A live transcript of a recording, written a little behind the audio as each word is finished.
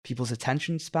people's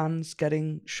attention spans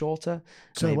getting shorter.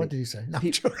 So Maybe. what did you say? No,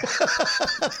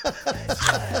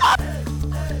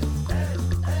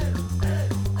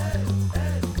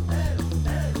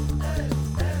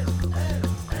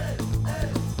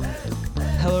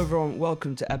 Hello everyone,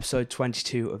 welcome to episode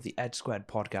 22 of the Ed Squared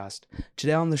podcast.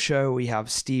 Today on the show we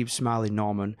have Steve Smillie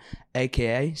Norman,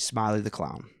 aka Smillie the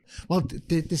Clown. Well,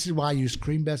 this is why I use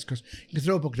cream beds, because you can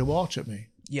throw a bucket of water at me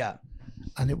Yeah.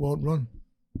 and it won't run.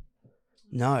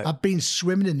 No. I've been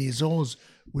swimming in the Azores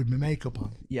with my makeup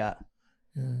on. Yeah.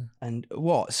 Yeah. And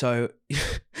what? So,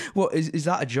 what is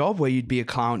that a job where you'd be a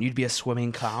clown? You'd be a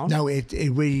swimming clown? No, we did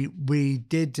when we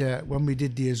did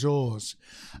the Azores.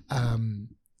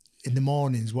 In the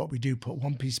mornings, what we do, put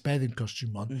one-piece bathing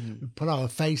costume on, we put our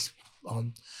face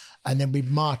on, and then we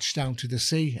march down to the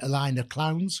sea, a line of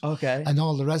clowns. Okay. And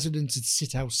all the residents would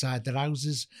sit outside their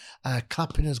houses,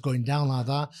 clapping us, going down like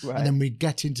that. Right. And then we'd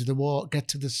get into the water, get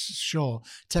to the shore,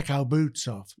 take our boots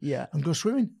off, Yeah. and go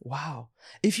swimming. Wow.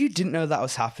 If you didn't know that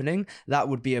was happening, that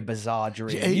would be a bizarre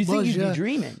dream. It You think was, you'd yeah. be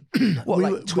dreaming? What,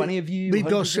 like 20 of you? We'd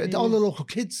go, 100 of you? all the local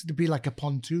kids, there'd be like a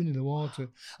pontoon in the water,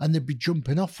 and they'd be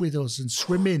jumping off with us and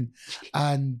swimming.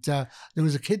 And there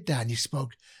was a kid there, and he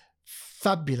spoke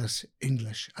fabulous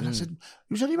English. And I said,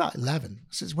 he was only about 11. I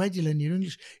said, where do you learn your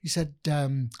English? He said,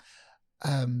 Disney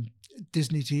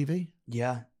TV.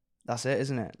 Yeah. That's it,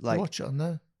 isn't it? I Like watch it on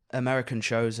there. American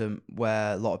shows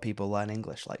where a lot of people learn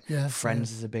English. Like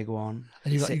Friends is a big one.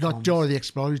 And you got Sitcoms. Dora the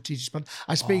Explorer teaches Spanish.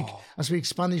 I speak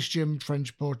Spanish, German,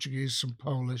 French, Portuguese, some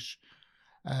Polish,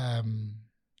 a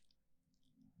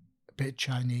bit of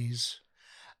Chinese,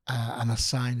 and a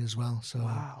sign as well. So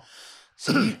Wow.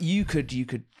 So you could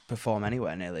perform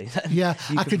anywhere nearly. yeah,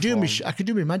 You I could do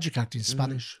perform. my magic act in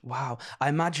Spanish. Wow. I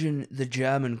imagine the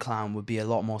German clown would be a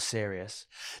lot more serious.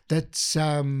 That's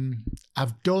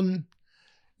I've done.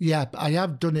 Yeah, I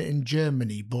have done it in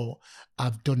Germany, but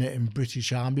I've done it in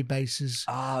British Army bases.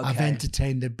 Ah, okay. I've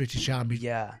entertained the British Army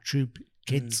troop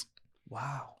kids.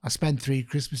 Wow. I spent 3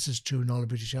 Christmases touring all the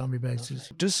British Army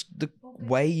bases. Does the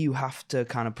way you have to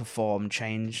kind of perform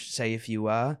change, say, if you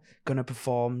were going to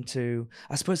perform to...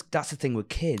 I suppose that's the thing with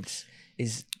kids,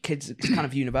 it's kind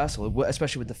of universal,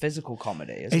 especially with the physical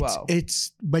comedy as well.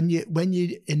 It's when you're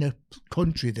in a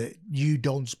country that you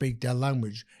don't speak their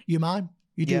language, you mime.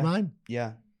 You do mime.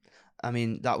 Yeah. I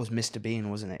mean, that was Mr. Bean,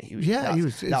 wasn't it? That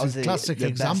was a classic the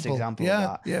example. best example Yeah, of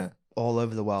that. yeah. All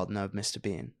over the world know Mr.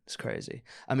 Bean. It's crazy.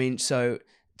 I mean, so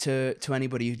to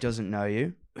anybody who doesn't know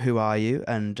you, who are you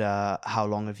and how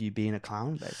long have you been a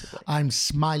clown, basically? I'm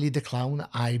Smillie the Clown.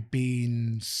 I've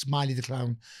been Smillie the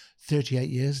Clown 38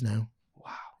 years now.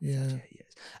 Wow. Yeah. 38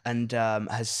 years. And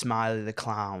has Smillie the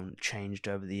Clown changed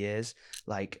over the years,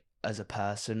 like as a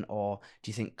person, or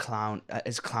do you think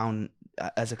as a clown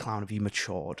have you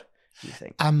matured? Do you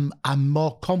think? I'm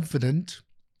more confident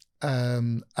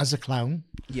as a clown.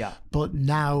 Yeah. But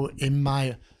now in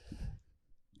my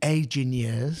aging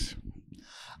years,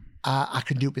 I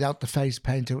can do it without the face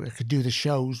paint. I could do the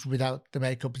shows without the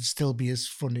makeup and still be as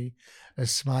funny as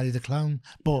Smillie the Clown.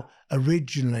 But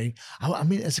originally, I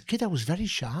mean, as a kid, I was very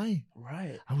shy.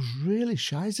 Right. I was really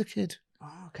shy as a kid.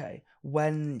 Oh, okay.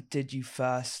 When did you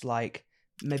first, like,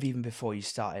 maybe even before you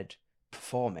started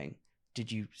performing, did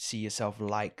you see yourself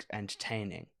like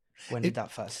entertaining? When did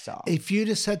that first start? If you'd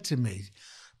have said to me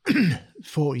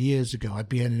 40 years ago, I'd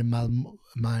be earning my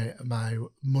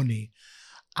money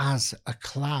as a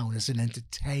clown, as an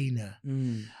entertainer,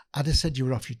 I'd have said you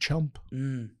were off your chump.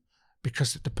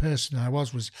 Because the person I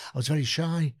was very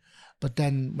shy. But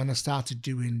then when I started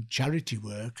doing charity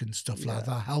work and stuff like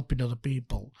that, helping other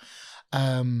people,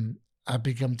 I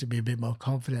began to be a bit more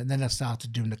confident. And then I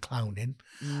started doing the clowning.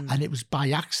 And it was by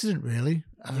accident, really,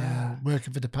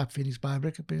 working for the Pat Phoenix by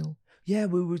Brick Appeal. Yeah,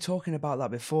 we were talking about that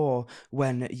before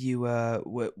when you were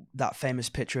that famous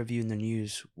picture of you in the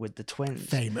news with the twins.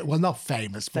 Famous, well, not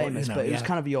famous, but you know, but it was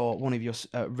kind of one of your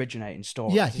originating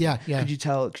stories. Yeah. Could you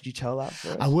tell that for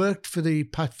us? I worked for the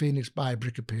Pat Phoenix by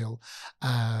Brick Appeal,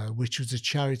 which was a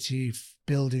charity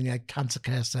building a cancer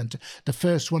care centre, the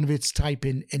first one of its type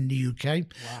in the UK,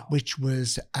 which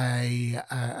was a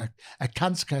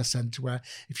cancer care centre where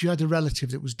if you had a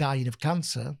relative that was dying of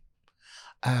cancer,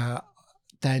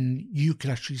 then you could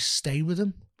actually stay with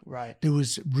them. Right. There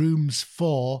was rooms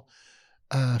for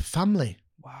family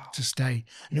to stay.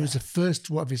 And it was the first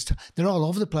one of its... They're all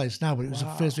over the place now, but it was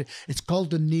the first... It's called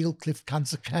the Neil Cliff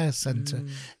Cancer Care Centre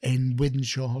in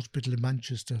Wythenshawe Hospital in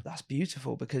Manchester. That's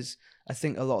beautiful, because I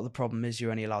think a lot of the problem is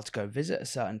you're only allowed to go visit at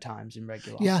certain times in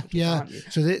regular hospitals, aren't you?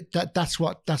 So that's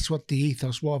what the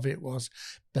ethos of it was,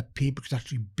 that people could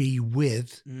actually be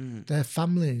with their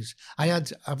families.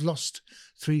 I've lost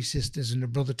 3 sisters and a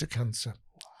brother to cancer.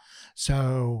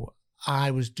 So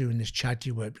I was doing this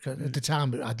charity work because at the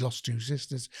time I'd lost 2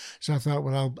 sisters. So I thought,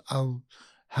 well, I'll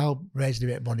help raise a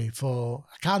bit of money for,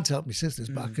 I can't help my sisters,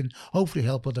 but I can hopefully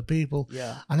help other people.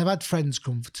 Yeah. And I've had friends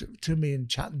come to me and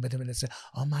chatting with them and they say,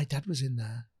 oh, my dad was in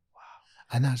there.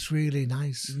 And that's really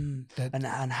nice.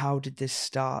 And how did this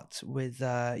start with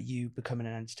you becoming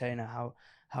an entertainer? How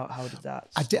did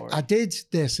that story? I did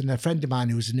this, and a friend of mine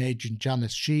who was an agent,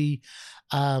 Janice, she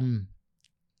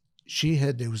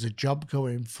heard there was a job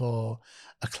going for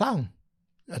a clown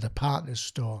at a partner's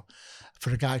store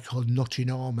for a guy called Nutty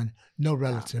Norman, no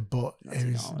relative, but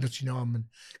it was Nutty Norman,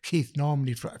 Keith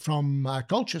Norman from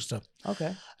Colchester.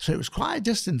 Okay. So it was quite a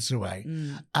distance away.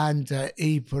 And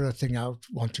he put a thing out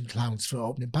wanting clowns for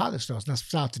opening partner stores, and I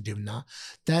started doing that.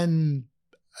 Then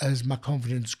as my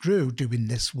confidence grew doing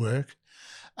this work,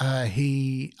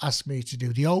 he asked me to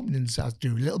do the openings. I'd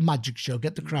do a little magic show,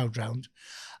 get the crowd round,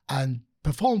 and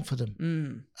perform for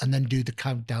them, and then do the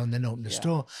countdown, then open the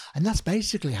store. And that's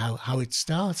basically how it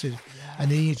started. Yeah. And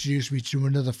he introduced me to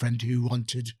another friend who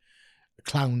wanted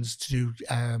clowns to do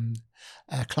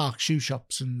Clark shoe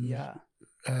shops and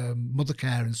mother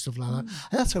care and stuff like that. And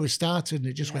that's how it started, and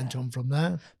it just went on from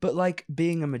there. But like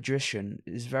being a magician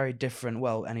is very different,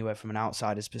 well, anyway, from an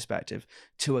outsider's perspective,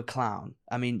 to a clown.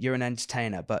 I mean, you're an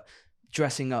entertainer, but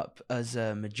dressing up as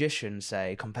a magician,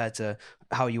 say, compared to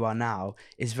how you are now,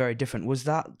 is very different. Was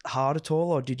that hard at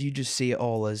all, or did you just see it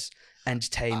all as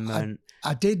entertainment?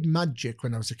 I did magic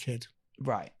when I was a kid.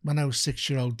 Right. When I was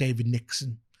 6-year-old David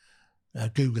Nixon,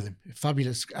 Google him,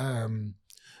 fabulous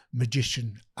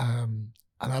magician, and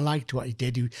I liked what he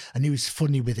did, and he was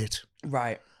funny with it.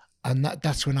 Right. And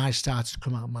that's when I started to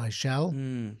come out of my shell,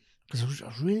 because I was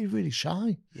really, really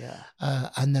shy. Yeah.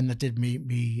 And then I did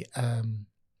me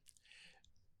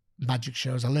magic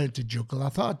shows. I learned to juggle. I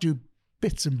thought I'd do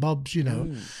bits and bobs, you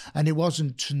know. And it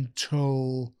wasn't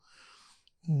until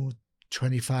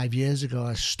 25 years ago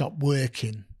I stopped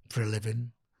working for a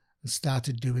living and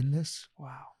started doing this.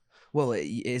 Wow. Well, it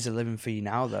is a living for you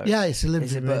now, though. Yeah, it's a living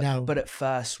for me now. But at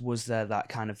first, was there that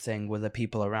kind of thing? Were the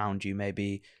people around you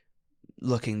maybe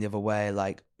looking the other way,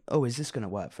 like, oh, is this going to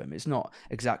work for him? It's not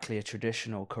exactly a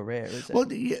traditional career, is it? Well,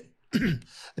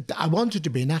 I wanted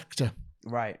to be an actor.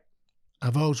 Right.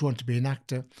 I've always wanted to be an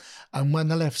actor. And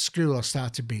when I left school, I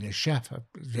started being a chef.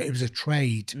 It was a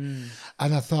trade. And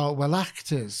I thought, well,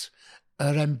 actors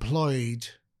are employed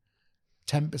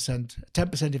 10%.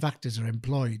 10% of actors are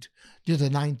employed. The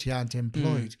other 90 aren't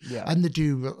employed. And they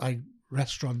do like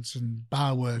restaurants and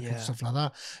bar work and stuff like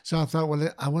that. So I thought, well,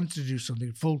 I wanted to do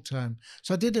something full-time.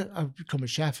 So I become a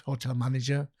chef, hotel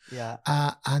manager. Yeah.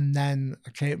 And then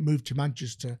I moved to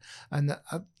Manchester, and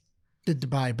I did the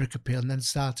Dubai Brick Appeal, and then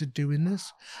started doing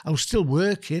this. I was still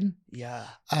working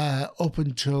up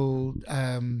until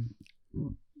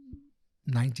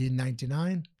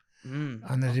 1999.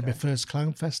 And I did my first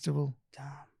clown festival. Damn.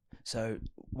 So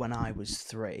when I was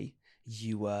 3,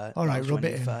 you were... All right, rub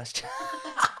it in. First...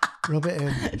 Rub it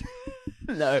in.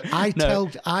 No. I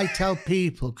tell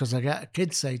people, because I get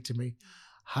kids say to me,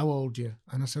 how old are you?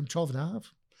 And I say, I'm 12 and a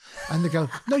half. And they go,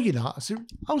 no, you're not. I said,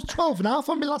 I was 12 and a half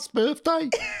on my last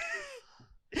birthday.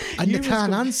 And they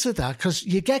can't answer that, because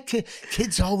you get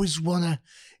kids always want to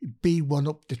be one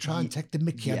up. They try and take the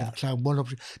mickey out of the clown, one up.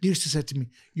 They used to say to me,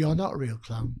 you're not a real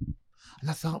clown. And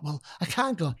I thought, well, I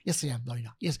can't go, yes, I am. No, you're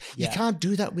not. Yes, you can't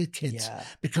do that with kids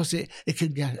because it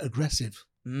can get aggressive.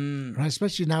 Right,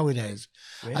 especially nowadays.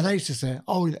 Really? And I used to say,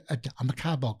 oh, I'm a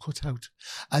cardboard cutout.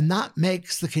 And that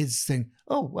makes the kids think,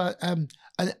 oh, well, and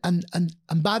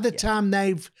by the time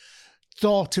they've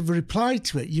thought of a reply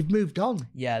to it, you've moved on.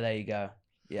 Yeah, there you go.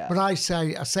 Yeah. But I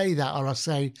say that, or I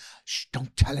say, shh,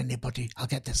 don't tell anybody, I'll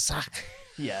get the sack.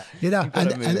 Yeah. You know,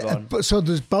 but so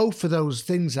there's both of those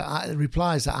things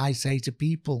replies that I say to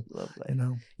people. Lovely. You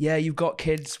know. Yeah, you've got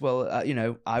kids. Well, you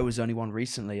know, I was only one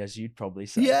recently, as you'd probably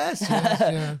say. Yes.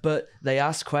 Yeah. But they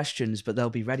ask questions, but they'll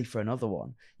be ready for another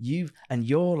one.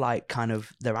 You're like kind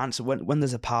of their answer. When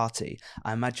there's a party,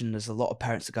 I imagine there's a lot of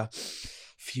parents that go,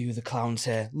 phew, the clown's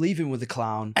here. Leave him with the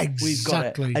clown. Exactly. We've got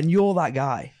it. And you're that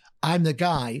guy. I'm the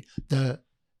guy that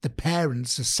the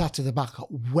parents are sat at the back,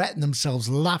 wetting themselves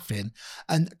laughing.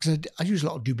 And because I use a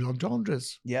lot of double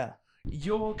entendres. Yeah.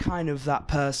 You're kind of that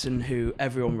person who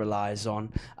everyone relies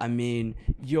on. I mean,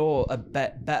 you're a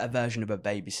better version of a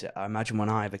babysitter. I imagine when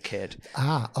I have a kid.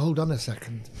 Hold on a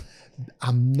second.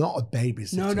 I'm not a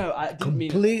babysitter. No, I didn't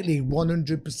completely,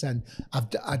 100%.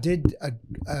 I did a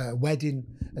wedding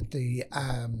at the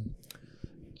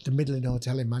Midland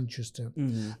Hotel in Manchester,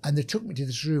 and they took me to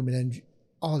this room, and then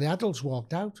all the adults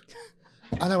walked out,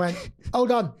 and I went, hold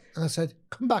on, and I said,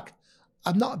 come back.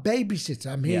 I'm not a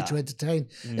babysitter. I'm here to entertain.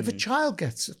 If a child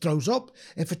throws up,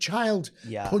 if a child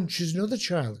punches another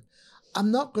child,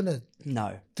 I'm not going to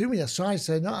do me that. So I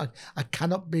say, no, I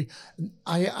cannot be.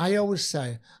 I always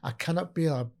say, I cannot be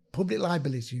a public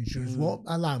liability insurance won't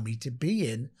allow me to be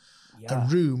in a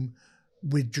room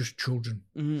with just children.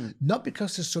 Not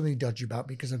because there's something dodgy about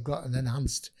me, because I've got an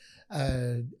enhanced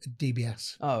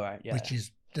DBS. Oh, right, yeah. Which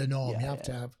is the norm you have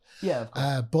to have. Yeah, of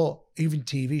course. But even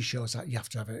TV shows that you have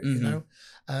to have it, you know.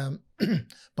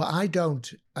 But I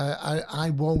don't.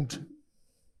 I won't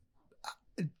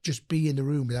just be in the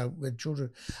room with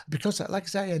children because, like I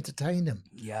say, I entertain them.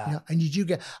 Yeah. You know? And you do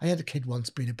get. I had a kid once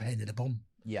being a pain in the bum.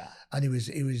 Yeah. And he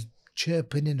was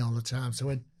chirping in all the time. So I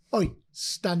went, "Oi,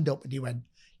 stand up!" And he went,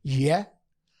 "Yeah."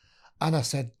 And I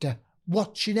said,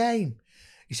 "What's your name?"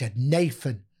 He said,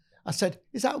 "Nathan." I said,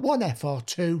 "Is that one F or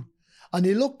two?" And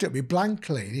he looked at me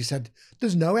blankly and he said,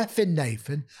 "There's no F in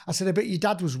Nathan." I said, "I bet your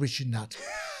dad was wishing that."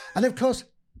 And of course,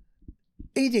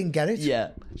 he didn't get it.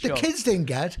 Yeah. The kids didn't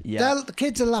get it. Yeah. The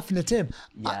kids are laughing at him.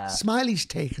 Yeah. Smiley's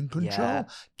taken control. Yeah.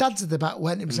 Dad's at the back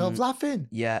went himself laughing.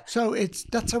 Yeah. So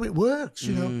that's how it works,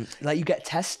 you know. Like you get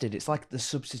tested. It's like the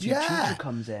substitute teacher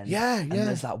comes in. Yeah, and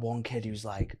there's that one kid who's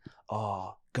like,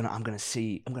 "Oh, I'm gonna push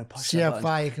see that how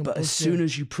far you can But push as soon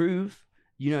as you prove,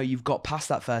 you know, you've got past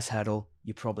that first hurdle,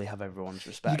 you probably have everyone's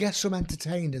respect. You get some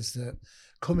entertainers that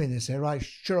come in and say, "Right,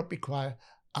 shut up, be quiet.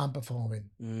 I'm performing."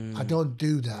 I don't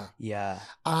do that. Yeah.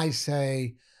 I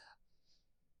say,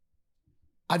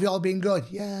 "Have you all been good?"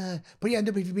 "Yeah." "Put your hand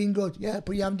up if you've been good." "Yeah."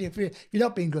 "Put your hand up if you're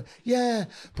not been good." "Yeah."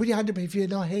 "Put your hand up if you're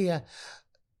not here."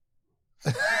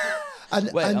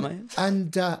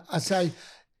 I say,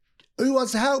 "Who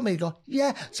wants to help me?" Go,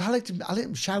 "Yeah." So I let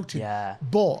them shout it. Yeah.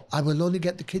 But I will only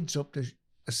get the kids up to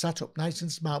sat up nice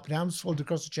and smart, with their arms folded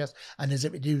across the chest, and as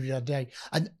if we do the other day,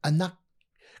 and that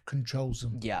controls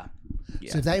them. Yeah.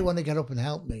 So if they want to get up and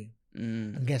help me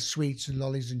and get sweets and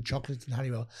lollies and chocolates and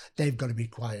Haribo, they've got to be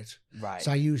quiet. Right.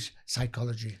 So I use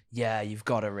psychology. Yeah, you've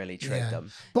got to really trick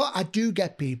them. But I do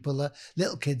get people,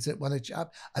 little kids that want to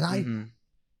chat, and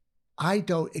I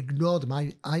don't ignore them.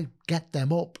 I get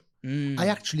them up. I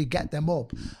actually get them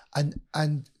up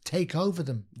and take over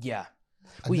them. Yeah.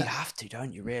 Well, you have to,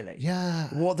 don't you, really? Yeah.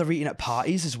 What they're eating at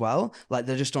parties as well, like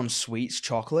they're just on sweets,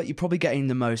 chocolate. You're probably getting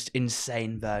the most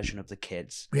insane version of the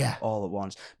kids all at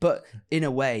once. But in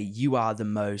a way, you are the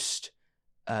most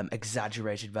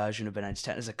exaggerated version of an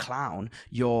entertainer. As a clown,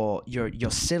 you're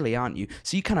silly, aren't you?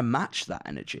 So you kind of match that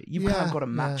energy. You've kind of got to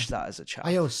match that as a child.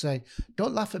 I always say,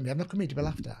 don't laugh at me. I'm not coming to be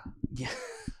laughed at. Yeah.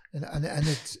 And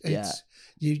it's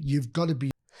you've got to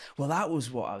be. Well, that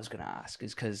was what I was going to ask,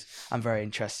 is because I'm very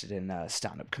interested in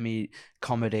stand-up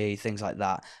comedy, things like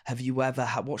that. Have you ever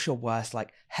had, what's your worst,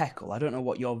 like, heckle? I don't know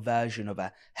what your version of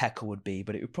a heckle would be,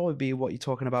 but it would probably be what you're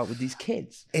talking about with these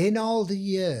kids. In all the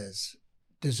years,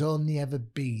 there's only ever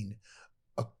been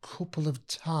a couple of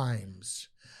times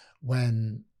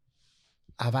when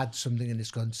I've had something and it's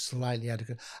gone slightly out of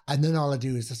control. And then all I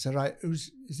do is I say, "Right,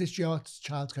 is this your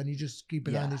child? Can you just keep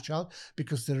an eye on this child?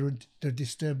 Because they're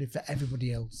disturbing for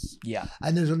everybody else." Yeah.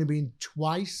 And there's only been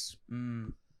twice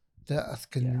that I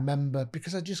can remember,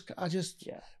 because I just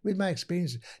with my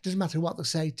experience, it doesn't matter what they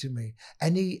say to me,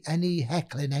 any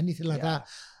heckling, anything like that,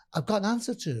 I've got an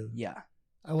answer to. Yeah.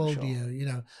 How old are you? You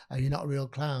know, are you not a real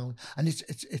clown? And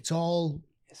it's all.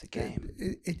 It's a game.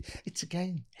 It's a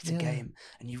game. It's a game.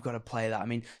 And you've got to play that. I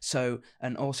mean,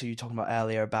 and also you were talking about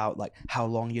earlier about like how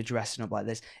long you're dressing up like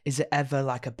this. Is it ever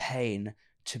like a pain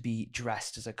to be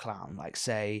dressed as a clown? Like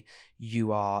say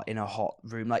you are in a hot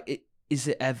room, like is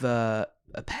it ever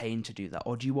a pain to do that?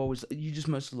 Or do you just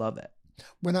most love it?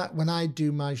 When I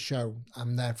do my show,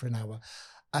 I'm there for an hour,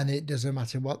 and it doesn't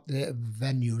matter what the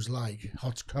venue's like,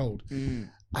 hot, cold.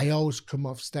 I always come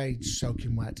off stage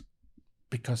soaking wet.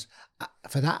 Because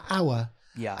for that hour,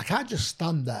 I can't just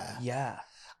stand there. Yeah,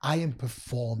 I am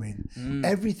performing.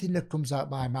 Everything that comes out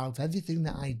my mouth, everything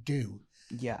that I do,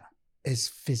 is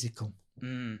physical.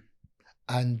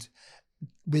 And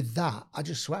with that, I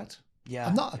just sweat. Yeah,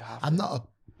 I'm not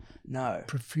a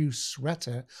profuse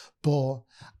sweater, but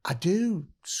I do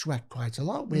sweat quite a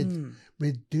lot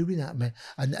with doing that,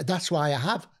 and that's why I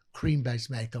have cream-based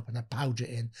makeup and I powder it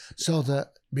in so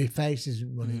that my face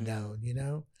isn't running down, you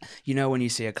know? You know, when you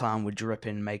see a clown with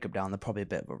dripping makeup down, they're probably a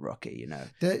bit of a rookie, you know?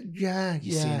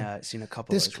 You've seen a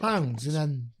couple there's of those clowns, and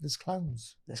then there's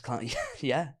clowns. There's clowns.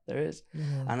 Yeah, there is.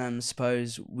 Yeah. And I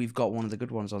suppose we've got one of the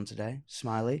good ones on today,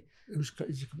 Smillie.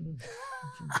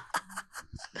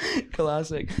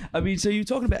 Classic. I mean, so you were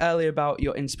talking a bit earlier about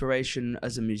your inspiration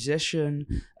as a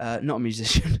musician, not a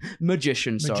musician,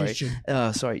 magician.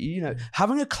 Sorry. You know,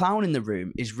 having a clown in the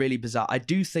room is really bizarre. I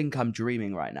do think I'm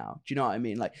dreaming right now. Do you know what I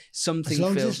mean? Like something As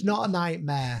long feels... as it's not a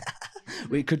nightmare.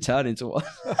 We could turn into one.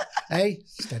 Hey,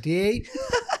 steady.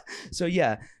 So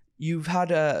yeah, you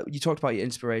talked about your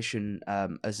inspiration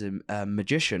as a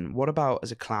magician. What about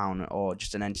as a clown or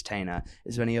just an entertainer?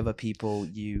 Is there any other people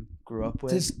you grew up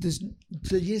with?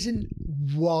 There isn't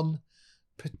one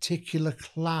particular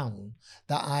clown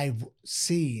that I've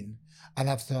seen and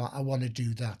I've thought, I want to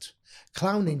do that.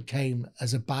 Clowning came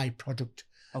as a byproduct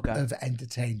of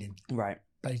entertaining, right?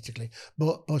 Basically.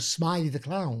 But Smillie the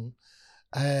Clown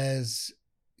has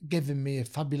given me a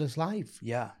fabulous life.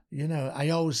 Yeah. You know, I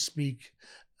always speak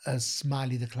as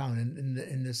Smillie the Clown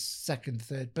in the second,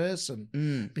 third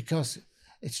person because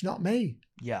it's not me.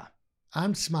 Yeah.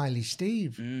 I'm Smillie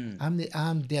Steve. I'm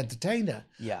the entertainer.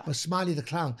 Yeah. But Smillie the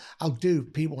Clown, I'll do.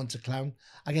 People want a clown.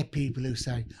 I get people who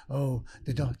say, "Oh,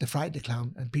 they're frightened of the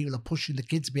clown," and people are pushing the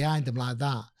kids behind them like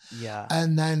that. Yeah.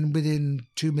 And then within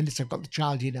 2 minutes, I've got the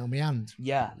child in my hand.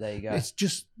 Yeah. There you go. It's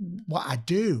just what I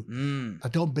do. I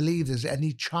don't believe there's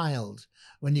any child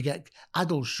when you get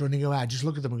adults running away. I just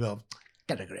look at them and go,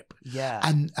 "Get a grip." Yeah.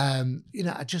 And you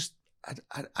know,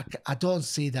 I don't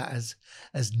see that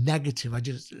as negative.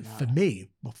 For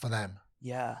me, but for them.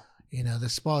 Yeah. You know, they're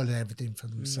spoiling everything for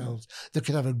themselves. They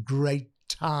could have a great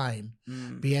time,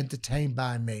 be entertained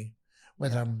by me,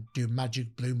 whether I'm doing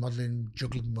magic, blue modelling,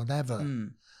 juggling, whatever.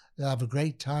 They'll have a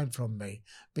great time from me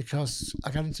because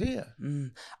I guarantee it.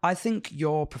 I think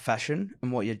your profession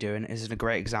and what you're doing is a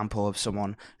great example of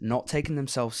someone not taking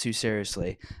themselves too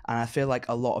seriously. And I feel like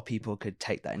a lot of people could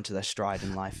take that into their stride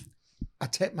in life. I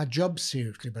take my job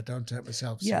seriously, but don't take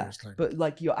myself seriously. But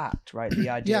like your act, right? The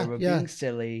idea of being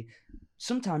silly,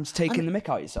 sometimes taking the mick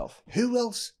out yourself. Who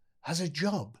else has a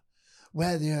job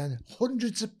where they earn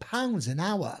hundreds of pounds an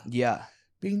hour? Yeah.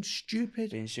 Being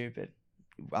stupid.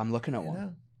 I'm looking at one.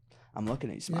 Know? I'm looking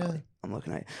at you, Smillie. Yeah. I'm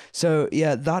looking at you. So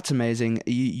yeah, that's amazing.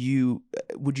 You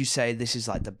would you say this is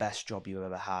like the best job you've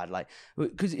ever had? Like,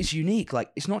 because it's unique.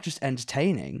 Like, it's not just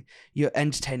entertaining. You're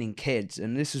entertaining kids,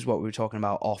 and this is what we were talking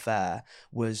about off air.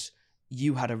 Was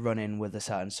you had a run-in with a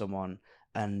certain someone,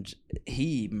 and he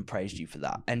even praised you for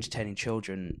that. Entertaining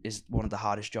children is one of the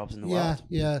hardest jobs in the world.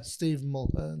 Yeah, Steve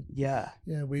Smillie. Yeah,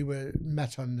 we were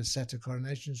met on the set of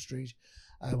Coronation Street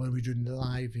when we were doing the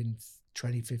live in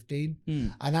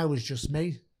 2015, and I was just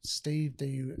me, Steve,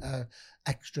 the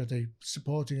extra, the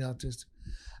supporting artist,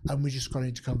 and we just got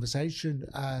into conversation,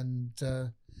 and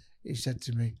he said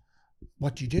to me,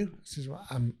 "What do you do?" I says, "Well,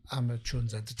 I'm a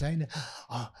children's entertainer."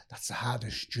 "Oh, that's the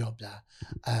hardest job there,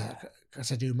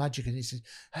 because I do magic." And he said,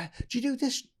 "Do you do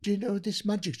this? Do you know this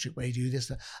magic trick where you do this?"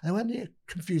 And I went,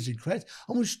 confusing credit,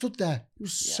 and we stood there. It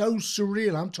was so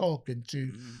surreal. I'm talking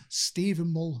to Steve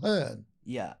Smillie.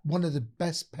 Yeah, one of the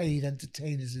best paid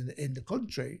entertainers in the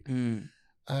country.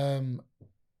 I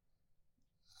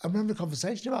remember a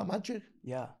conversation about magic.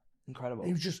 Yeah, incredible.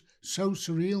 It was just so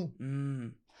surreal.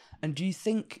 And do you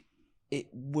think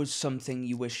it was something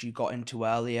you wish you got into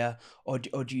earlier, or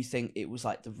do you think it was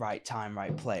like the right time,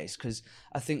 right place? Because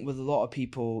I think with a lot of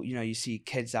people, you know, you see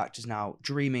kids actors now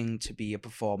dreaming to be a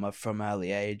performer from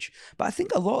early age, but I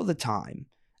think a lot of the time,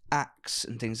 acts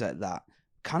and things like that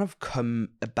kind of come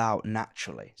about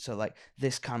naturally. So like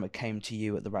this kind of came to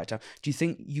you at the right time. Do you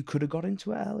think you could have got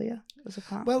into it earlier as a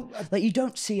clown? Well, like you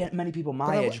don't see many people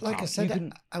my age. Like I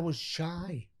said, I was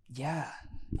shy. Yeah.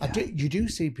 You do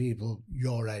see people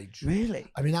your age. Really?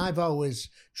 I mean, I've always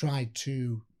tried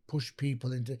to push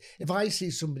people into. If I see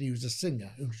somebody who's a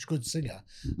singer, who's a good singer,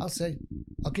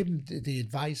 I'll give them the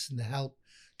advice and the help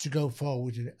to go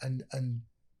forward and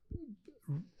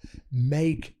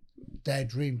make their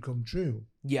dream come true.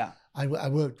 Yeah. I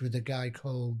worked with a guy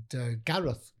called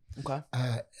Gareth. Okay.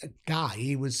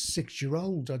 He was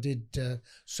 6-year-old. I did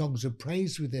songs of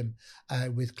praise with him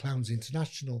with Clowns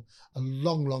International a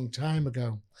long time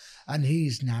ago. And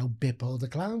he's now Bippo the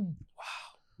Clown.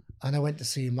 Wow. And I went to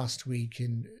see him last week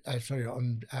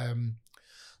on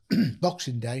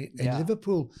Boxing Day in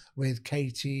Liverpool with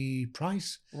Katie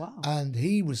Price. Wow. And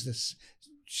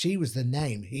she was the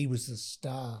name, he was the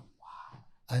star.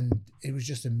 And it was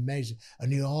just amazing.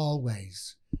 And he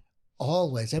always,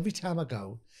 every time I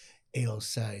go, he'll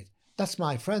say, "That's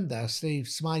my friend there, Steve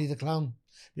Smillie the Clown.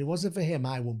 If it wasn't for him,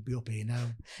 I wouldn't be up here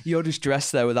now." You're just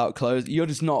dressed there without clothes. You're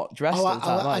just not dressed.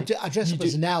 I dressed up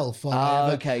as an elf.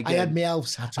 Okay, good. I had my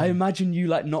elf's hat on. I imagine you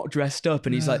like not dressed up,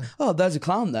 and he's like, "Oh, there's a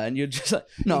clown there," and you're just like,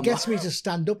 "No." He gets me to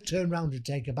stand up, turn around, and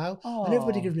take a bow, and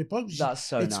everybody gives me applause. That's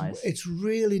so nice. It's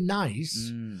really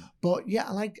nice. But yeah,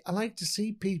 I like to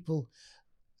see people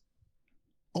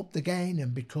up the game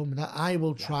and become that. I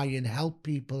will try and help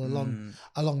people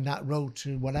along that road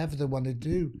to whatever they want to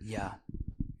do. Yeah.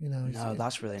 You know, no,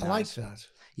 that's really nice. I like that.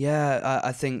 Yeah,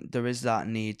 I think there is that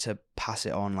need to pass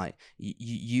it on. Like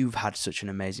you've had such an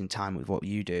amazing time with what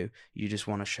you do. You just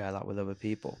want to share that with other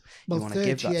people. Well, You want to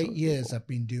give that to 38 other years people. I've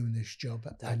been doing this job,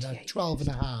 and 38 12 and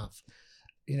a years. half.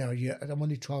 You know, I'm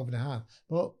only 12 and a half,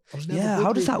 but I was never Yeah, good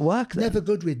how does with, that work then? never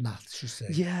good with maths, you see.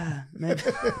 Yeah, maybe.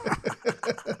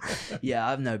 Yeah,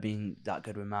 I've never been that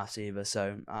good with maths either,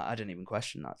 so I didn't even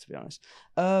question that, to be honest.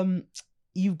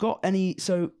 You've got any,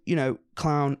 so, you know,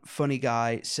 clown, funny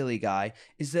guy, silly guy,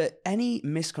 is there any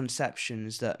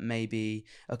misconceptions that maybe,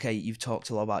 okay, you've talked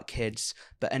a lot about kids,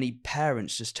 but any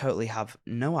parents just totally have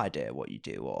no idea what you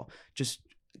do, or just,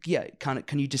 yeah,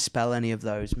 can you dispel any of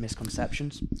those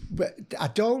misconceptions? But I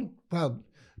don't, well,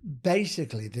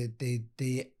 basically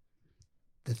the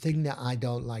thing that I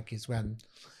don't like is when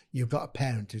you've got a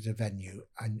parent at a venue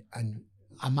and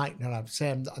I might not have, say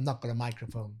I'm not got a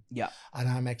microphone. Yeah. And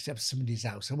I'm at somebody's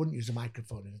house. I wouldn't use a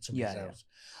microphone in somebody's Yeah, house.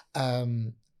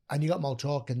 And you got them all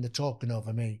talking, they're talking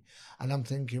over me. And I'm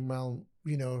thinking, well,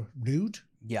 you know, rude.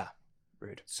 Yeah,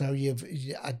 rude. So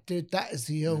that is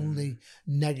the only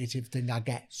negative thing I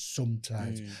get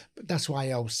sometimes. But that's why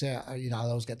I always say, you know, I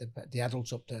always get the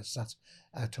adults up there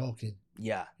talking.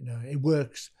 Yeah. You know, it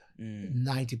works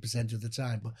 90% of the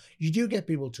time, but you do get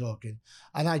people talking.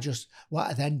 And what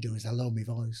I then do is I lower my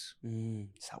voice.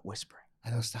 It's that whispering.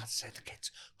 And I'll start to say to the kids,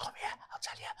 come here, I'll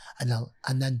tell you.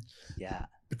 And then, Yeah.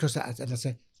 because I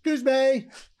say, excuse me,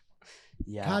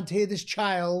 Yeah. can't hear this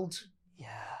child. Yeah.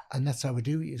 And that's how we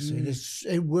do it, you see.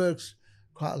 It works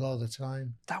quite a lot of the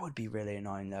time. That would be really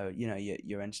annoying, though. You know,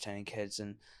 you're entertaining kids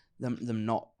and them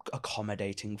not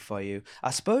accommodating for you. I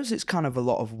suppose it's kind of a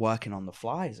lot of working on the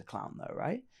fly as a clown, though,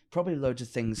 right? Probably loads of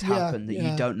things happen that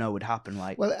you don't know would happen.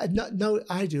 Like, well, no,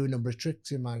 I do a number of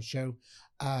tricks in my show,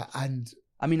 and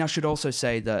I mean, I should also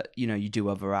say that, you know, you do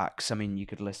other acts. I mean, you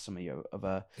could list some of your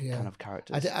other kind of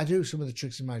characters. I do some of the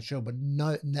tricks in my show, but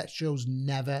that show's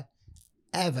never,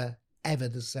 ever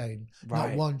the same. Right.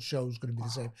 Not one show's going to be the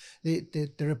same.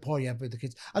 The rapport you have with the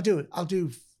kids. I'll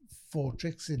do 4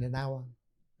 tricks in an hour.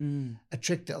 A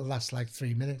trick that'll last like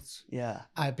 3 minutes. Yeah.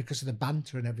 Because of the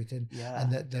banter and everything. Yeah.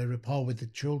 And the rapport with the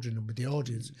children and with the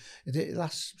audience. It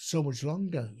lasts so much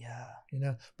longer. Yeah. You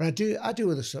know. But I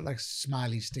do other stuff like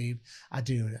Smillie Steve. I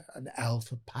do an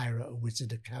elf, a pirate, a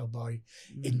wizard, a cowboy,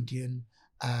 Indian.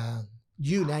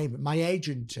 You name it. My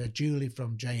agent, Julie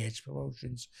from JH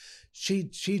Promotions, she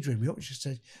drew me up. She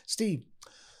said, Steve,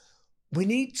 we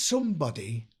need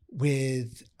somebody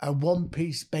with a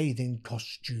one-piece bathing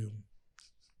costume.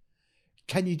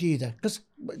 Can you do that? Because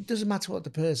it doesn't matter what the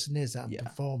person is that I'm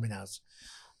performing as.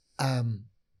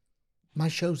 My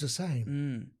show's the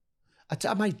same.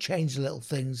 I might change little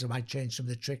things. I might change some of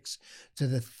the tricks to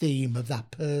the theme of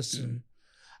that person.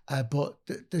 But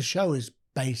the show is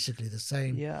basically the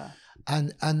same. Yeah.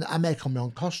 And I make my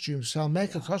own costume, so I'll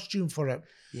make a costume for it.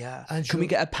 Yeah. And can we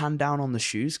get a pan down on the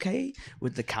shoes, Kate,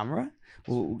 with the camera?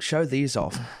 We'll show these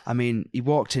off. I mean, he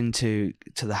walked into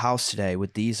the house today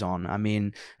with these on. I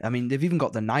mean, they've even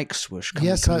got the Nike swoosh.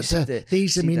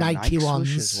 These are my Nike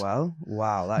ones as well.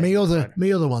 Wow, my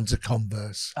other ones are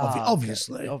Converse.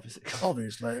 Obviously.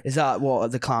 Is that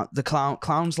what the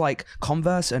clowns like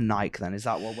Converse and Nike? Then is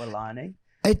that what we're learning?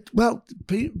 Well,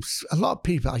 a lot of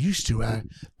people. I used to wear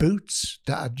boots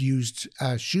that I'd used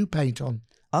shoe paint on.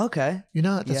 Okay, you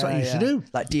know that's what I used to do,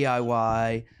 like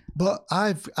DIY. But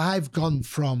I've gone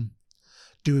from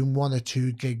doing 1 or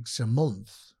 2 gigs a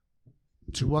month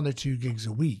to 1 or 2 gigs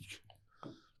a week.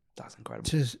 That's incredible.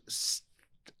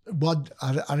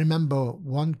 I remember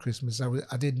one Christmas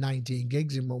I did 19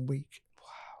 gigs in 1 week.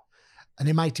 Wow. And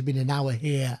it might have been an hour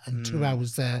here and 2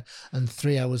 hours there and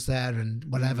 3 hours there and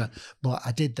whatever. But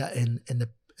I did that in the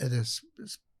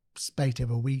spate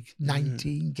of a week,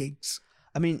 19 gigs.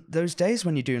 I mean, those days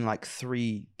when you're doing like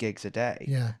 3 gigs a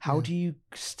day, how do you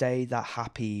stay that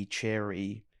happy,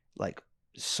 cheery, like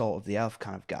salt of the earth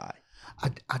kind of guy?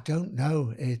 I don't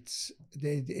know. It's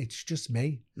just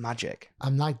me. Magic.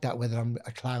 I'm like that whether I'm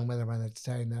a clown, whether I'm an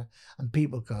entertainer. And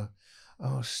people go,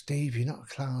 oh, Steve, you're not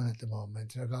a clown at the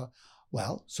moment. And I go,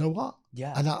 well, so what?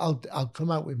 Yeah. And I'll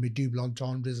come out with my double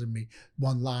entendres and my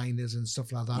one-liners and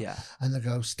stuff like that. Yeah. And they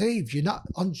go, Steve, you're not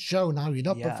on show now. You're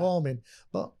not performing.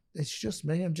 But it's just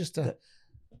me. I'm just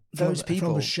those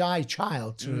people from a shy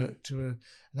child to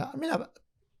I mean,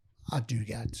 I do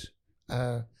get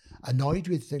annoyed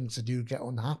with things. I do get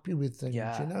unhappy with things. You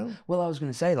know. Well, I was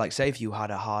going to say, like, say if you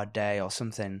had a hard day or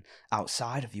something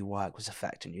outside of your work was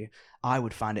affecting you, I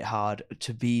would find it hard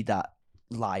to be that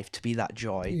life, to be that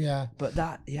joy. Yeah. But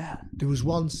there was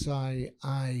once I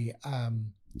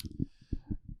on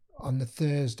the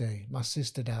Thursday, my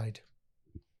sister died.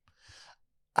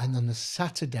 And on the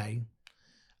Saturday,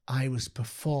 I was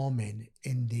performing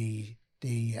in the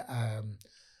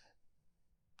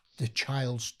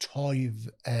child's toy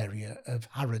area of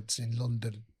Harrods in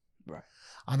London. Right.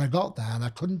 And I got there and I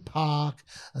couldn't park,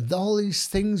 and all these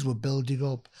things were building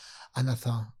up, and I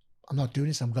thought, I'm not doing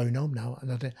this, I'm going home now.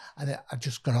 And I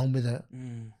just got on with it.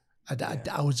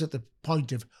 I was at the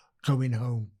point of going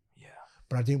home,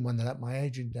 but I didn't want to let my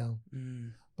agent down.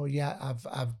 But yeah,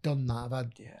 I've done that. I've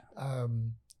had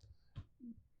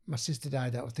my sister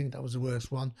died. I think that was the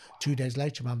worst one. 2 days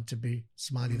later, I'm having to be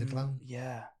Smillie the Clown.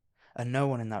 Yeah. And no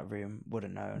one in that room would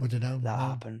have known that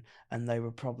happened. And they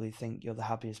would probably think you're the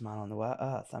happiest man on the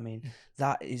earth. I mean,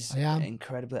 that is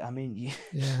incredibly... I mean,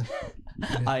 yeah.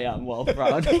 I am well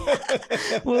proud.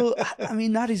 Well, I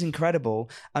mean, that is incredible.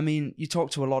 I mean, you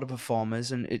talk to a lot of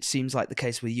performers, and it seems like the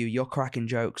case with you. You're cracking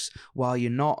jokes while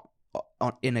you're not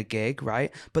in a gig,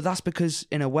 right? But that's because,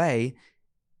 in a way,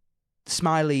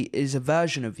 Smillie is a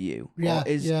version of you, or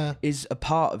is a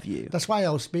part of you. That's why I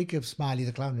always speak of Smillie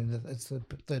the Clown. It's the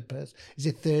third person. Is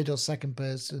it third or second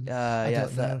person? I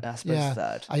suppose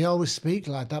third. I always speak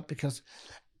like that because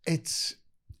it's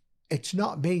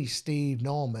not me, Steve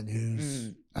Norman,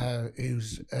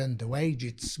 who's earned the wage.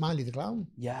 It's Smillie the Clown,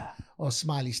 or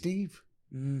Smillie Steve,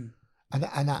 and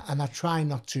I try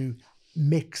not to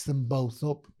mix them both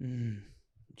up.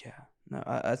 No,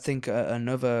 I think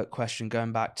another question,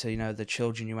 going back to, the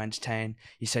children you entertain,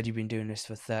 you said you've been doing this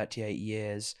for 38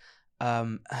 years.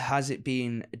 Has it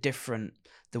been different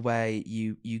the way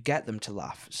you get them to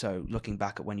laugh? So looking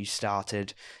back at when you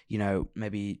started,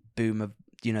 maybe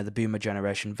the boomer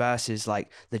generation versus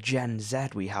like the Gen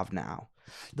Z we have now,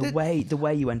 the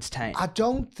way you entertain. I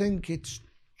don't think it's,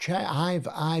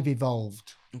 I've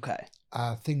evolved. Okay.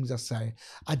 Things I say.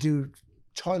 I do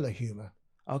toilet humor.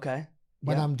 Okay.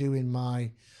 When I'm doing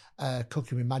my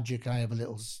Cooking with Magic, I have a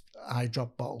little eye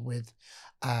drop bottle with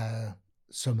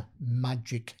some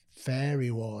magic fairy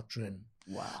water in.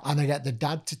 Wow. And I get the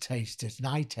dad to taste it, and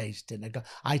I taste it. And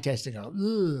I taste it, and I go,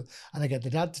 ugh, and I get the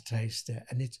dad to taste it.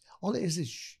 And it's all it is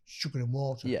sugar and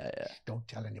water. Yeah. Don't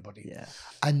tell anybody. Yeah.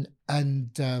 And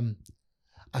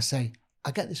I say, I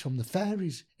get this from the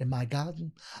fairies in my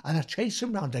garden. And I chase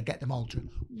them around, I get them all to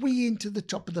wee into the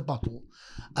top of the bottle.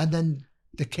 And then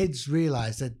the kids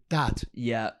realise that Dad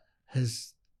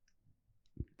has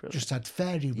just had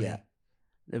fairy wee. Yeah,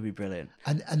 that'd be brilliant.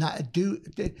 And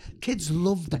the kids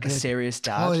love like a serious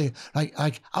dad.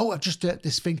 Like, oh, I've just hurt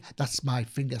this thing. That's my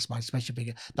finger. That's my special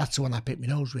finger. That's the one I pick my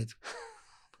nose with.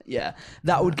 Yeah,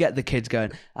 that would get the kids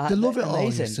going. They love it all,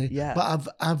 you see. Yeah. But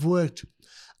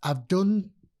I've done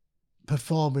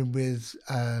performing with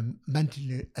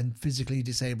mentally and physically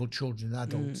disabled children and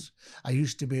adults. I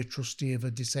used to be a trustee of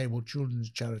a disabled children's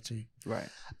charity. Right.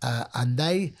 And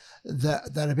they're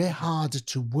a bit harder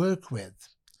to work with,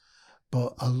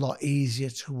 but a lot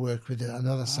easier to work with. I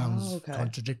know that sounds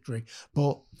contradictory,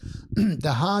 but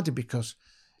they're harder because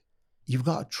you've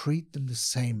got to treat them the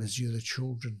same as the other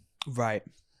children. Right.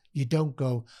 You don't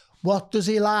go, what does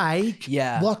he like?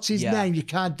 Yeah. What's his name? You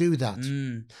can't do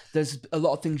that. There's a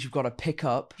lot of things you've got to pick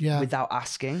up without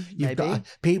asking,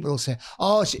 People will say,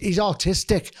 oh, he's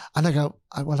autistic. And I go,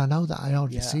 well, I know that. I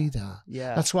already see that.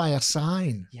 Yeah. That's why I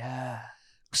sign. Yeah.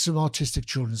 Some autistic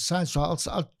children sign. So I'll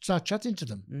start chatting to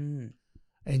them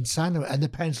and sign them. And the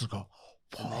parents will go,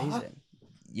 what? Amazing.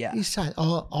 Yeah. He signed.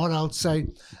 Or I'll say,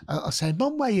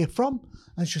 Mum, where are you from?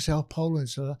 And she'll say, oh, Poland.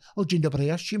 So, oh, dzień dobry,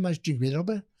 ja się masz dzień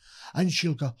dobry. And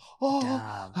she'll go,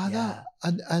 oh,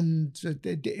 and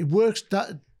it works.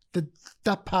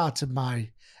 That part of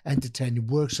my entertaining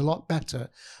works a lot better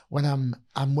when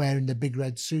I'm wearing the big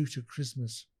red suit at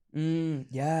Christmas.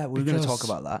 Yeah, we're going to talk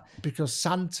about that because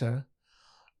Santa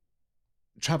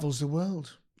travels the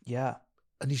world. Yeah,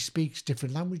 and he speaks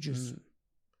different languages.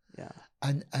 Yeah,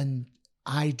 and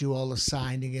I do all the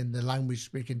signing and the language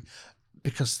speaking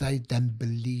because they then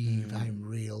believe I'm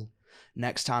real.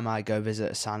 Next time I go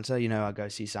visit Santa, I go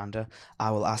see Santa,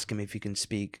 I will ask him if he can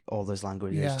speak all those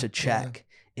languages to check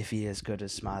if he is good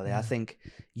as Smillie. I think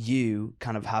you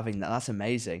kind of having that's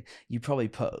amazing. You probably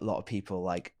put a lot of people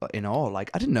like in awe.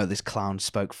 Like, I didn't know this clown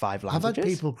spoke 5 languages. I've had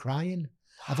people crying.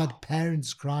 I've had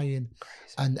parents crying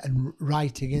and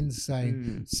writing in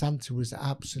saying Santa was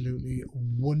absolutely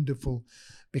wonderful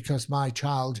because my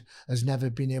child has never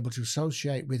been able to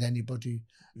associate with anybody,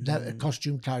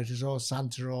 costume characters or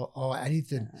Santa or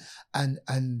anything.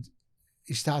 And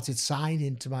he started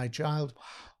signing to my child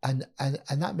and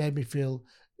that made me feel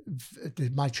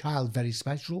my child very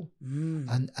special.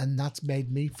 And that's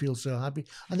made me feel so happy.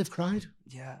 And they've cried.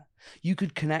 Yeah. You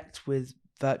could connect with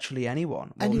virtually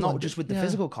anyone. Well, Anyone, not just with the yeah.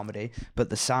 physical comedy, but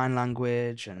the sign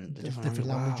language and the different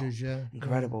languages. Wow, Yeah,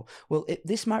 incredible. Well,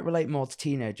 this might relate more to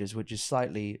teenagers, which is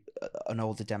slightly an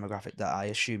older demographic that I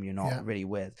assume you're not really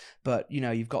with. But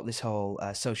you've got this whole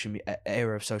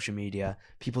era of social media.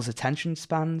 People's attention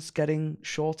spans getting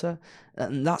shorter,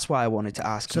 and that's why I wanted to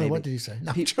ask. So maybe, what did you say?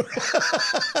 No,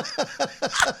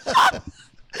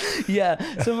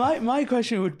 yeah. So my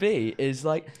question would be is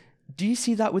like, do you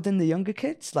see that within the younger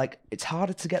kids? Like, it's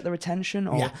harder to get their attention,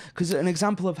 or because an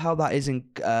example of how that is in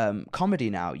comedy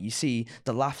now, you see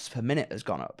the laughs per minute has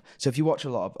gone up. So if you watch a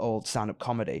lot of old stand-up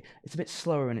comedy, it's a bit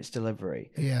slower in its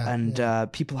delivery, and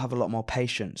people have a lot more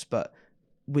patience. But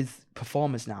with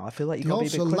performers now, I feel like you got to be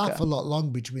a bit quicker. They also laugh a lot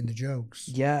long between the jokes.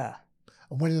 Yeah,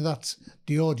 and whether that's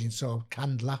the audience or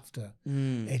canned laughter,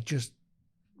 it just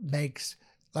makes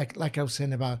like I was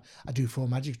saying about I do 4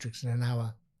 magic tricks in an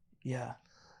hour. Yeah.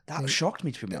 That shocked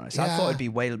me, to be honest. I thought it'd be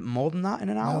way more than that in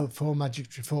an hour. No, 4 magic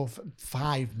tricks,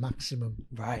 5 maximum.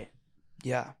 Right.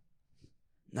 Yeah.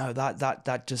 No,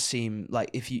 that does seem like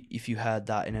if you heard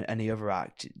that in any other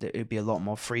act, it'd be a lot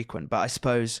more frequent. But I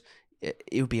suppose it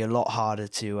would be a lot harder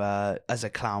to, as a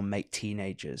clown, make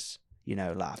teenagers,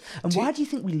 laugh. And why do you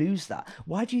think we lose that?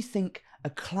 Why do you think a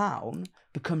clown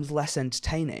becomes less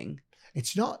entertaining?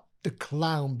 It's not the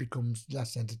clown becomes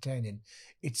less entertaining.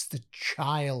 It's the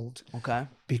child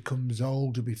becomes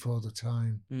older before the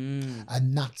time.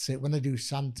 And that's it. When I do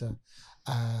Santa,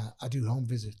 I do home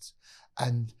visits,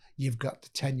 and you've got the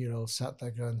 10-year-old sat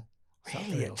there going,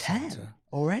 really, at 10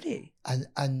 already?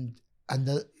 And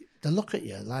they look at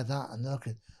you like that, and they're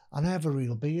looking, and I have a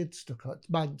real beard stuck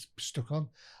on,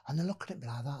 and they're looking at me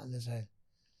like that, and they say,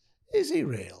 is he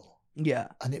real? Yeah.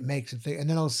 And it makes them think, and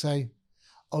then I'll say,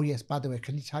 oh yes, by the way,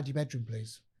 can you tidy your bedroom,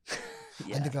 please?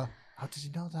 And they go, how does he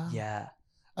know that? Yeah.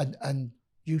 And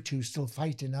you two still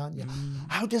fighting, aren't you?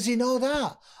 How does he know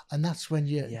that? And that's when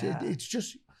it's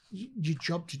just your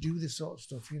job to do this sort of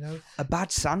stuff, A bad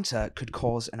Santa could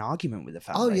cause an argument with the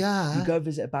family. Oh yeah. You go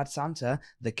visit a bad Santa,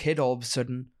 the kid all of a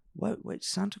sudden, wait,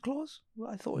 Santa Claus?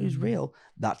 Well, I thought he was real.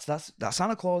 That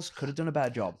Santa Claus could have done a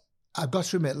better job. I've got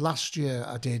to admit, last year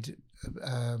I did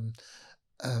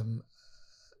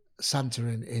Santa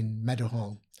in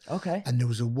Meadowhall. Okay. And there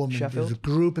was a woman, Sheffield. there was a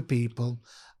group of people,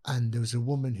 and there was a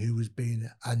woman who was being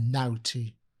a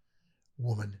naughty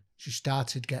woman. She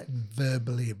started getting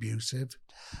verbally abusive,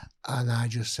 and I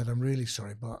just said, I'm really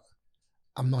sorry, but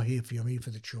I'm not here for you, I'm here for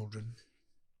the children.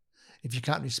 If you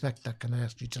can't respect that, can I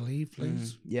ask you to leave,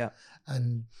 please? Yeah.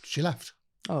 And she left.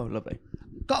 Oh, lovely.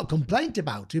 Got a complaint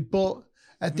about it, but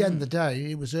at the end of the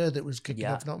day, it was her that was kicking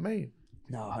off, not me.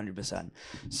 No, 100%.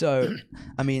 So,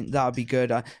 I mean, that would be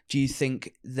good. Do you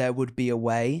think there would be a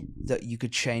way that you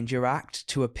could change your act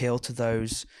to appeal to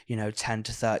those, 10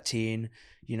 to 13,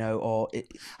 or...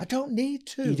 I don't need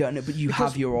to. You don't know, but you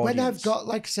have your audience. When I've got,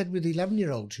 like I said, with the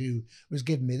 11-year-old who was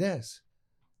giving me this,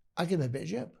 I give him a bit of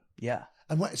jib. Yeah.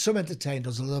 And what some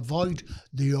entertainers will avoid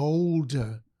the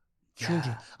older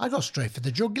children. I go straight for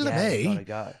the jugular, me.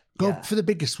 Go for the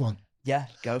biggest one. Yeah,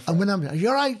 go for it. And when I'm,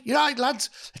 you're right,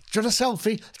 lads. Let's do a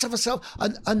selfie. Let's have a selfie.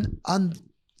 And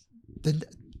then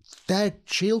their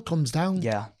shield comes down.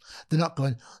 Yeah. They're not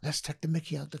going, let's take the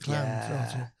mickey out the clown.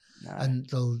 Yeah. No. And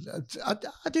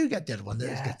I do get the other one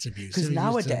that gets abused. Because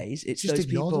nowadays, it's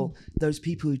those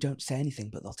people who don't say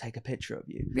anything, but they'll take a picture of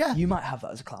you. Yeah. You might have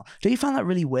that as a clown. Don't you find that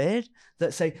really weird?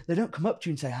 That say, they don't come up to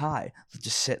you and say hi. They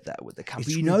just sit there with the camera.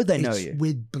 They know you.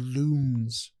 With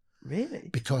balloons. Really?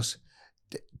 Because...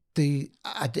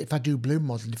 if I do balloon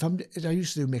modelling, I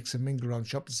used to do mix and mingle around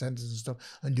shopping centres and stuff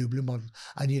and do balloon modelling,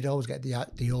 and you'd always get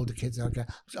the older kids. I'd go,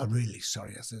 I'm really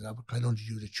sorry. I said, I can only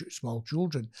do the small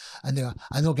children, and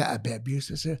they'll get a bit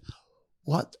abusive. I say,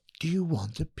 what do you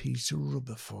want a piece of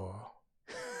rubber for?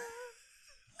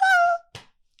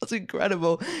 That's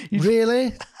incredible.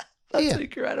 Really? That's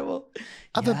incredible.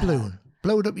 Have a balloon.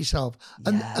 Blow it up yourself.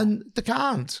 And they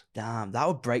can't. Damn, that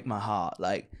would break my heart.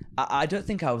 Like, I don't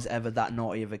think I was ever that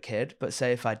naughty of a kid, but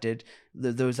say if I did,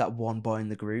 there was that one boy in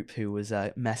the group who was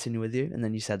messing with you, and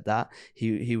then you said that,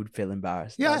 he would feel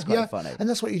embarrassed. Yeah, that's quite funny. And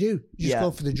that's what you do. You just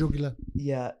go for the jugular.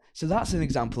 Yeah. So that's an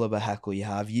example of a heckle you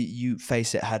have. You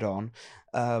face it head on.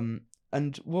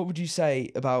 And what would you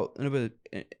say about another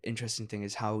interesting thing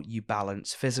is how you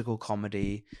balance physical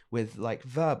comedy with like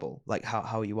verbal, like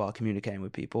how you are communicating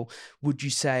with people. Would you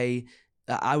say,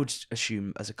 I would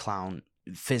assume as a clown,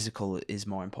 physical is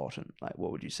more important? Like,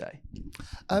 what would you say?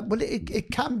 Well, it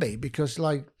can be, because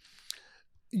like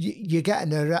you're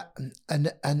getting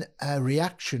a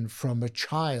reaction from a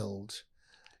child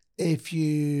if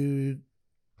you...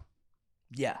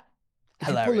 Yeah. If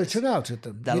you pull the tongue out at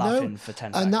them, they're laughing for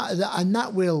 10 and seconds.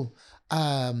 that will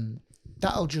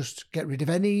that'll just get rid of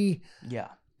any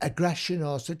aggression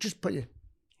or so. Just put you,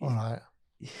 all right,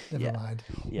 never mind,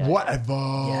 whatever.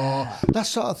 Yeah. That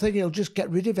sort of thing. It'll just get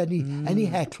rid of any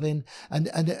heckling, and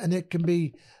it can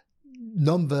be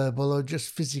non-verbal or just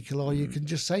physical, or you can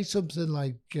just say something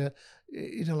like,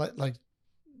 like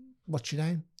what's your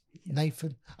name?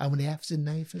 Nathan. How many F's in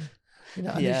Nathan?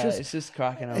 And it's just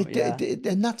cracking up.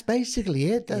 And that's basically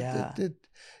it.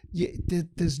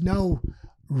 There's no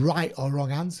right or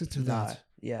wrong answer to that.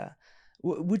 Yeah.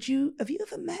 Have you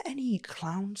ever met any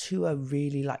clowns who are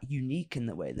really like unique in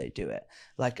the way they do it?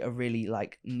 Like a really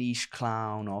like niche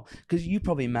clown, or because you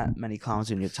probably met many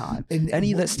clowns in your time.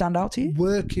 Any that stand out to you?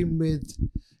 Working with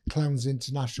Clowns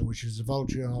International, which is a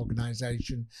voluntary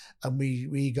organisation, and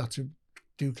we got to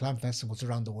do clown festivals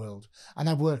around the world. And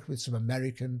I've worked with some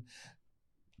American,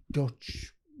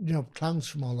 Dutch, clowns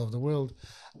from all over the world.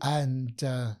 And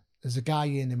there's a guy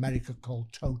in America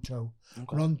called Toto,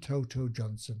 Ron Toto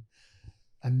Johnson.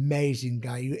 Amazing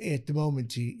guy. At the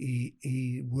moment,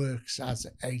 he works as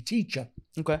a teacher.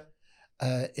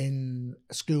 In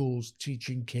schools,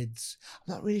 teaching kids.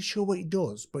 I'm not really sure what he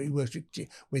does, but he works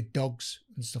with dogs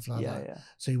and stuff like that. Yeah.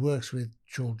 So he works with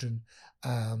children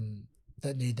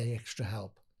that need the extra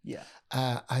help. Yeah.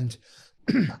 And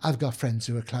I've got friends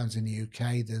who are clowns in the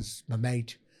UK. There's my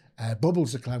mate,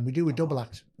 Bubbles the clown. We do a double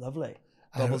act. Lovely.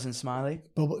 Bubbles and Smillie?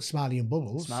 Smillie and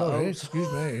Bubbles. Sorry,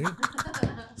 excuse me.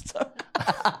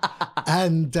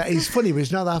 And he's funny, but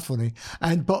he's not that funny.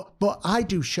 But I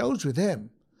do shows with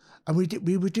him. And we did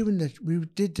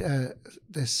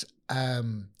this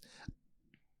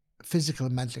physical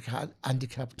and mental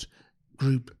handicapped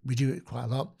group. We do it quite a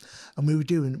lot, and we were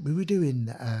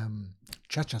doing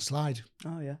cha-cha slide.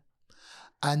 Oh yeah.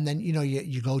 And then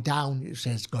you go down. It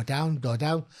says go down,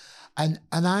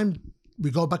 and we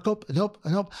go back up and up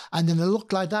and up, and then I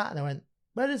looked like that, and I went,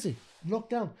 where is he? Look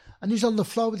down, and he's on the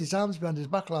floor with his arms behind his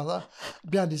back like that,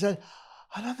 behind his head,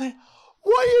 and I think,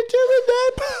 what are you doing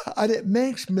there? And it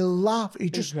makes me laugh.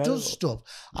 He just does stuff.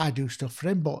 I do stuff for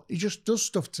him, but he just does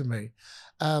stuff to me.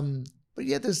 But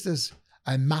yeah, there's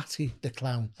Matty the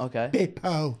clown. Okay.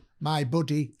 Bippo, my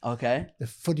buddy. Okay.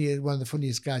 One of the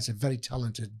funniest guys, a very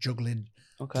talented juggling.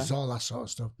 Okay. Does all that sort of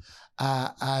stuff.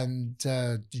 And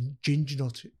Ginger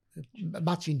Nut.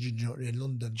 Matching Ginger Nut in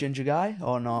London. Ginger guy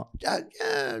or not? Yeah,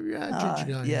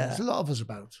 Ginger guy. Yeah. There's a lot of us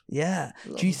about. Yeah.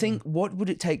 Do you think, what would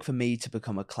it take for me to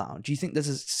become a clown? Do you think there's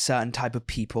a certain type of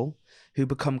people who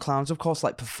become clowns? Of course,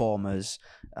 like performers,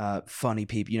 funny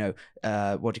people,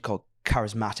 what do you call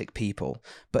charismatic people.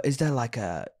 But is there like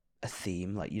a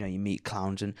theme? Like, you meet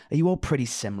clowns and are you all pretty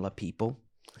similar people?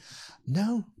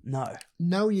 No.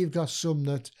 No, you've got some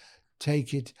that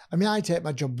take it. I mean, I take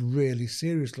my job really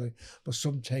seriously, but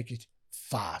some take it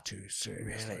far too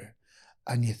seriously. Really?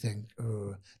 And you think,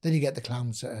 oh. Then you get the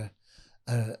clowns that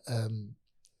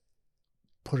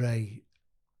put a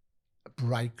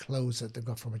bright clothes that they've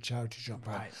got from a charity shop,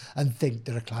 right, and think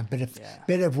they're a clown.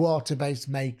 Bit of water-based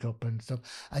makeup and stuff,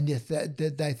 and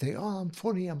they think, oh, I'm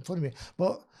funny.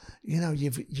 But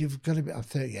you've got to be. I'm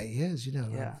 38 years.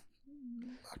 Yeah.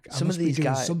 Some of these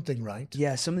guys something right.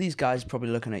 Yeah, some of these guys probably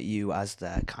looking at you as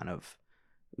their kind of,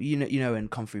 in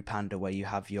Kung Fu Panda where you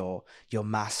have your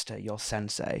master, your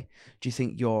sensei. Do you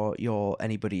think you're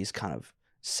anybody's kind of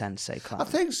sensei clown? I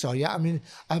think so. Yeah, I mean,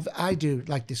 I do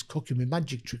like this cooking with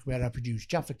magic trick where I produce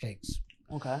Jaffa cakes.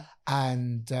 Okay.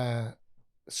 And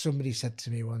somebody said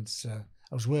to me once,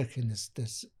 I was working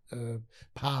this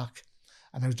park.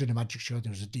 And I was doing a magic show. There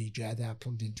was a DJ there. I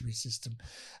plugged into his system.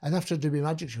 And after doing a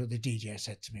magic show, the DJ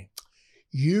said to me,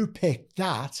 you picked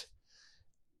that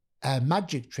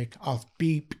magic trick off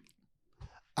Beep.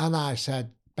 And I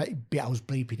said, but I was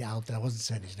bleeping it out there. I wasn't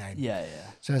saying his name. Yeah.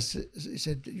 So he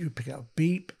said, you pick it off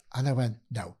Beep. And I went,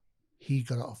 no, he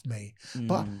got it off me.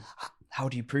 But how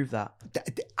do you prove that?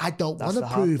 I don't want to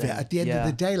prove it. At the end of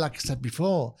the day, like I said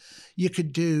before, you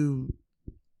could do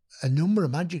a number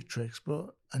of magic tricks,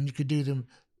 and you could do them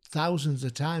thousands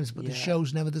of times, but the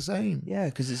show's never the same. Yeah,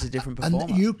 because it's a different performer.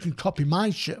 And you can copy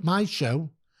my show,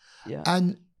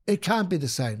 and it can't be the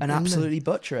same. And absolutely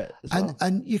butcher it as well.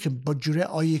 And you can butcher it,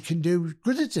 or you can do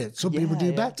good at it. Some people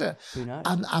do better. Who knows?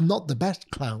 I'm not the best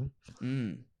clown.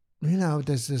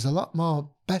 There's a lot more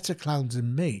better clowns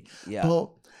than me. Yeah. But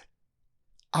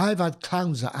I've had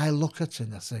clowns that I look at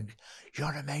and I think,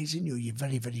 you're amazing, you're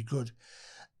very, very good.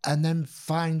 And then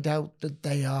find out that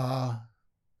they are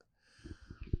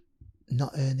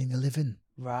not earning a living.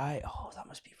 Right. Oh, that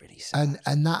must be really sad.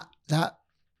 And that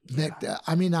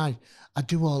I mean, I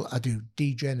do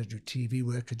DJing, I do TV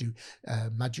work, I do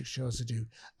magic shows, I do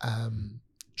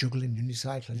juggling,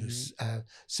 unicycle, I do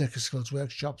circus skills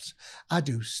workshops, I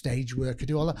do stage work, I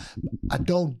do all that. I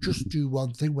don't just do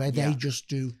one thing where they just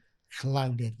do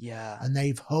clowning. Yeah. And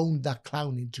they've honed that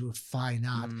clowning to a fine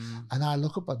art. And I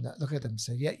look at them and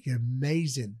say, yeah, you're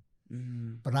amazing.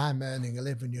 But I'm earning a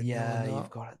living. You're not. You've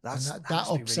got it. That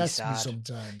upsets me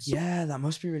sometimes. Yeah, that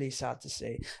must be really sad to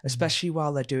see, especially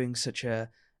while they're doing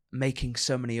making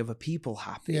so many other people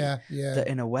happy. Yeah. That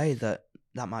in a way that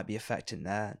might be affecting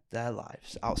their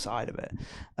lives outside of it.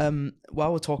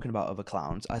 While we're talking about other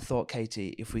clowns, I thought,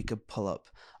 Katie, if we could pull up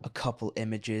a couple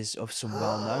images of some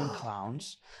well-known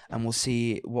clowns, and we'll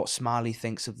see what Smillie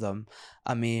thinks of them.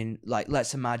 I mean, like,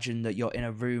 let's imagine that you're in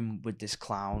a room with this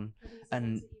clown,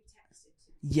 and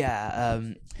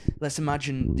let's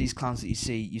imagine these clowns that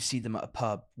you see them at a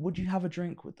pub. Would you have a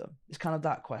drink with them? It's kind of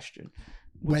that question.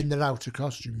 When they're out of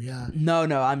costume, yeah. No,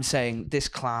 I'm saying this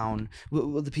clown,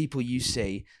 the people you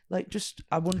see, like, just,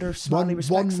 I wonder if Smillie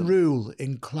respects them. One rule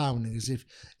in clowning is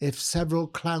if several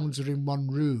clowns are in one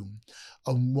room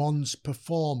and one's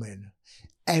performing,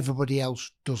 everybody else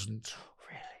doesn't.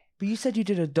 Really? But you said you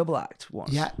did a double act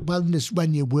once. Yeah, well, it's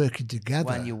when you're working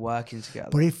together.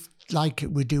 But if, like,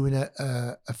 we're doing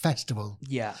a festival,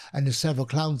 and there's several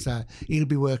clowns there, he'll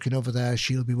be working over there,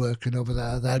 she'll be working over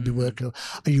there, they'll be working,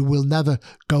 and you will never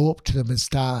go up to them and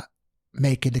start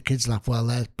making the kids laugh while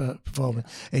they're performing.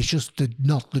 It's just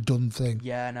not the done thing.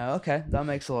 Yeah, no, okay, that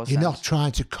makes a lot of sense. You're not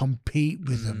trying to compete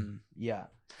with them. Yeah.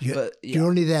 You're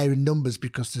only there in numbers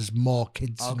because there's more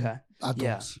kids than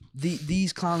adults. Yeah.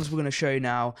 These clowns we're going to show you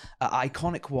now are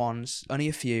iconic ones, only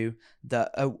a few,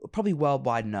 that are probably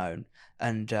worldwide known.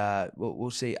 And we'll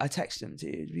see. I texted them to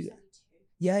you.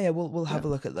 Yeah. We'll have a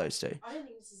look at those two. I don't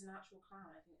think this is an actual clown.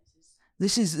 I think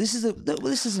this is. This is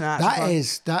an actual.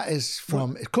 That is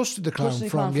from Krusty the Clown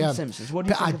from Simpsons. What do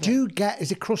you think? I do get.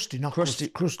 Is it Krusty? Not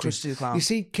Krusty. Krusty the Clown. You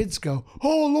see, kids go,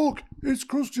 "Oh look, it's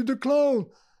Krusty the Clown."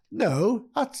 No,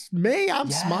 that's me. I'm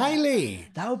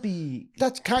Smillie. That would be.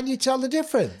 Can you tell the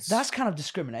difference? That's kind of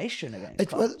discrimination against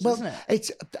clowns, isn't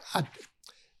it?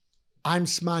 I'm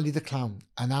Smillie the Clown,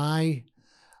 and I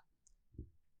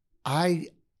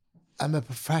am a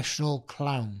professional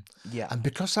clown. Yeah. And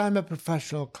because I'm a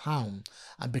professional clown,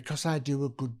 and because I do a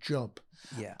good job,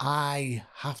 I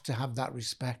have to have that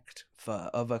respect for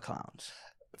other clowns.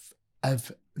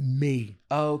 Of me.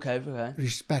 Oh, okay.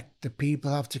 Respect. The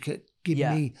people have to give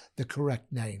me the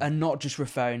correct name. And not just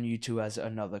referring you to as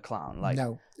another clown. Like,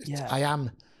 no. I am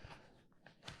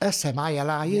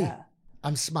Smillie. Yeah.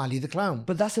 I'm Smillie the Clown.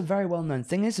 But that's a very well-known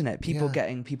thing, isn't it? People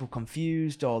getting people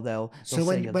confused, or they'll so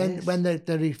say when they're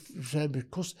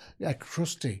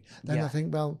Krusty, then I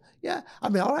think, well, I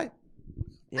mean, all right,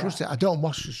 Krusty. I don't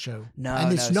watch the show,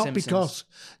 and it's not because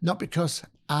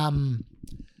I'm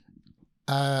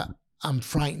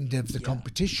frightened of the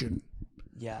competition.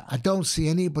 Yeah. I don't see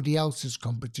anybody else's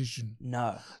competition.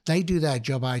 No. They do their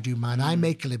job, I do mine. I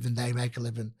make a living, they make a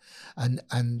living.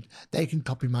 And they can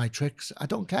copy my tricks. I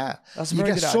don't care. That's a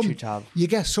very good attitude to have. You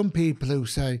get some people who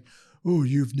say, "Oh,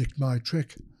 you've nicked my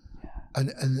trick." Yeah. And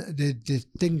the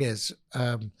thing is,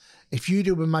 if you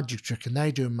do a magic trick and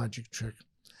they do a magic trick,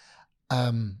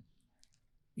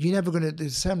 you're never going to do the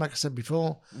same, like I said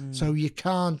before. So you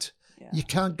can't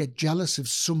get jealous of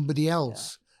somebody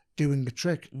else doing a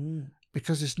trick.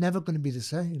 Because it's never going to be the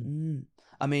same.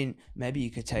 I mean, maybe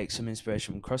you could take some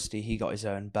inspiration from Krusty. He got his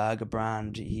own burger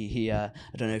brand. He I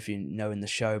don't know if you know in the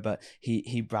show, but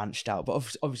he branched out.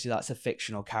 But obviously that's a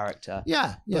fictional character.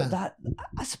 Yeah. But that,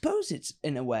 I suppose it's,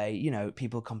 in a way,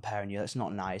 people comparing you. That's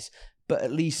not nice. But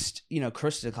at least,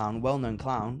 Krusty the Clown, well-known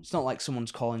clown. It's not like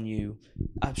someone's calling you.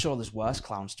 I'm sure there's worse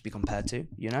clowns to be compared to,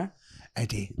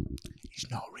 Eddie,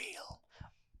 he's not real.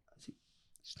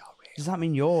 Does that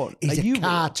mean you're... He's a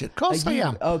cartoon. Of course I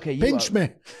am. Okay, Pinch me.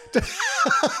 In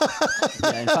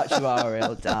fact, you are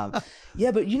real. Damn.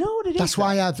 Yeah, but you know what it is?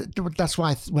 That's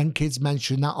why when kids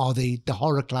mention that, or the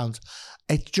horror clowns,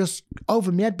 it's just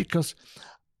over my head because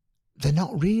they're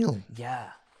not real. Yeah.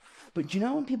 But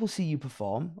when people see you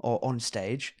perform or on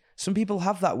stage, some people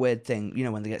have that weird thing,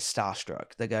 when they get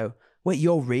starstruck. They go, wait,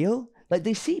 you're real? Like,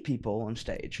 they see people on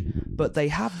stage, but they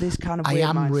have this kind of weird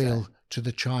mindset. I am real. To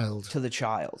the child.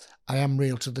 I am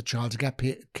real to the child. To get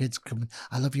kids coming,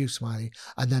 I love you, Smillie.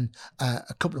 And then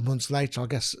a couple of months later, I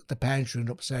guess the parents ring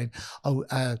up saying, "Oh,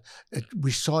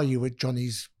 we saw you at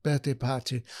Johnny's birthday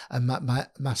party, and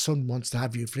my son wants to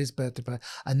have you for his birthday party."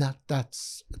 And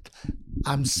that's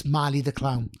I'm Smillie the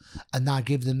Clown, and I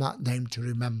give them that name to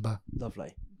remember.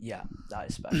 Lovely. Yeah, that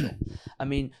is special. I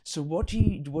mean, so what do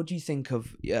you think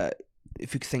of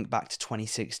if you think back to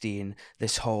 2016,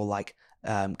 this whole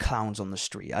clowns on the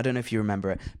street. I don't know if you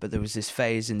remember it, but there was this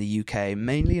phase in the UK,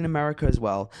 mainly in America as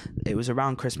well. It was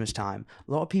around Christmas time.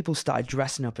 A lot of people started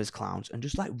dressing up as clowns and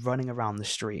just like running around the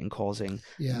street and causing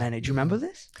menace. Do you remember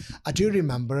this? I do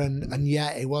remember, and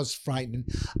yeah, it was frightening.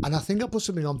 And I think I put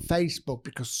something on Facebook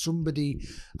because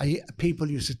people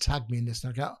used to tag me in this.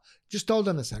 And I go, just hold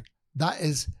on a sec. That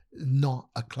is not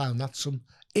a clown. That's some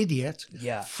idiot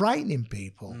frightening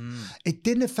people. It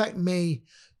didn't affect me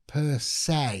per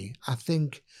se. I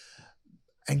think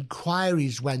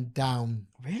inquiries went down.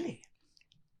 Really?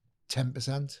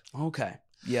 10%. Okay.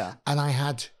 Yeah. And I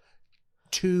had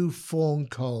 2 phone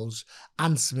calls,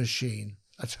 answer machine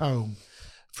at home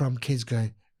from kids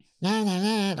going, nah,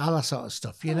 nah, nah, all that sort of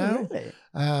stuff, you know? Really?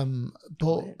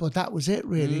 But that was it,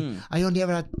 really. I only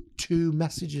ever had 2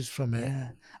 messages from it. Yeah.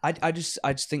 I just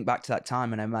think back to that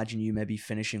time, and I imagine you maybe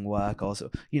finishing work or,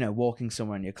 walking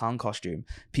somewhere in your clown costume,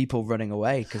 people running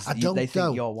away because they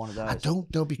think you're one of those. I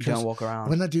don't know, because you don't walk around.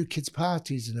 When I do kids'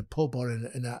 parties in a pub or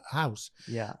in a house,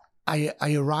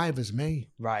 I arrive as me.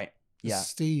 Right. Yeah.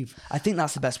 Steve. I think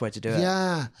that's the best way to do it.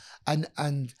 Yeah. And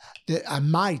I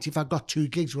might, if I've got 2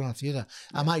 gigs one after the other,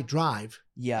 I might drive.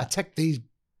 Yeah. I take these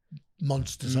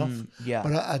monsters off. Yeah.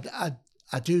 But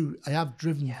I have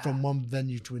driven from one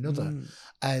venue to another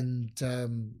and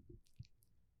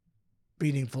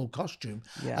been in full costume.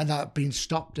 Yeah. And I've been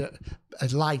stopped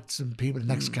at lights and people, the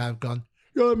next car have gone,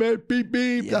 yeah, mate, beep,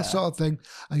 beep, that sort of thing.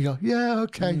 And you go, yeah,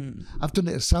 okay. I've done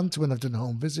it at Santa when I've done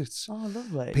home visits. Oh,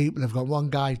 lovely. People have got, one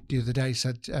guy the other day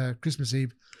said, Christmas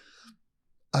Eve,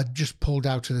 I just pulled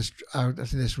out of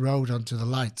this road onto the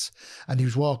lights, and he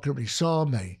was walking up and he saw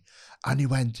me and he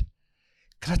went,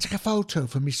 can I take a photo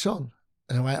for my son?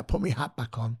 And I put my hat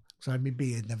back on, so I had my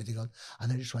beard and everything on,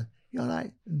 and then just went, you all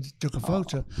right? And took a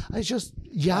photo. And it's just,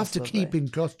 you have to keep in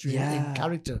costume, in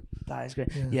character. That is great.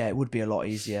 Yeah, it would be a lot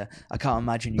easier. I can't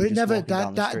imagine you but just never, walking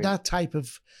down the street. That type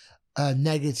of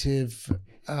negative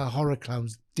horror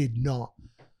clowns did not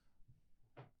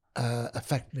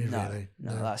affect me, really.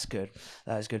 No, that's good.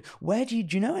 That is good. Do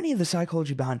you know any of the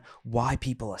psychology behind why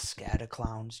people are scared of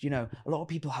clowns? A lot of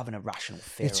people have an irrational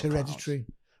fear It's of clowns. hereditary.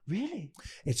 Really?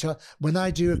 When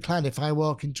I do a clown, if I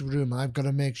walk into a room, I've got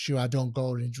to make sure I don't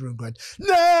go into a room going,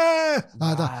 no!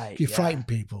 Like that. You frighten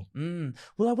people.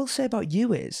 Well, I will say about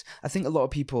you is, I think a lot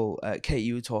of people, Kate,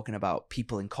 you were talking about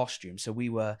people in costume. So we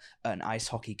were at an ice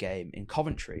hockey game in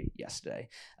Coventry yesterday,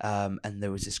 and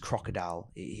there was this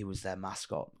crocodile. He was their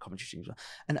mascot, Coventry Street.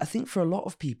 And I think for a lot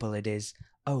of people it is,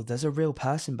 oh, there's a real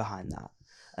person behind that.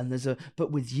 And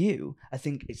but with you, I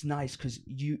think it's nice because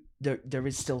there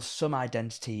is still some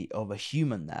identity of a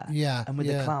human there. Yeah. And with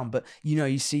the clown, but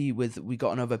you see we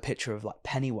got another picture of like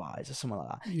Pennywise or something like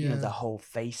that. Yeah. Their whole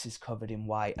face is covered in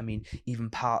white. I mean, even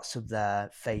parts of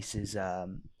their face is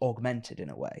augmented in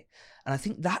a way. And I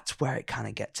think that's where it kind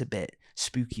of gets a bit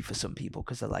spooky for some people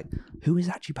because they're like, who is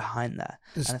actually behind there?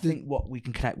 And I think what we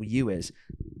can connect with you is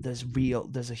there's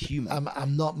a human.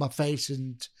 I'm not my face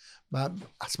and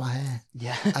that's my hair.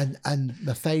 Yeah. And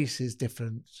my face is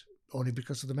different only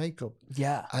because of the makeup.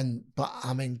 Yeah. But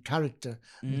I'm in character.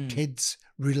 Kids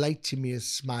relate to me as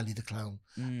Smillie the Clown,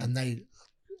 and they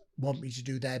want me to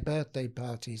do their birthday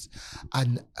parties.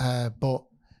 And but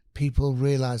people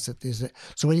realise that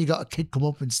so when you got a kid come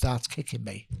up and starts kicking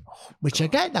me, which I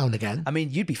get now and again. I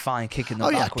mean, you'd be fine kicking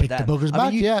them back with kick them. the buggers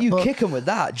back. You kick them with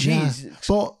that. Jeez.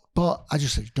 Yeah. But I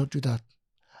just say, don't do that.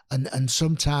 And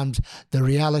sometimes the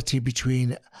reality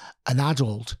between an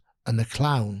adult and a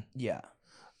clown,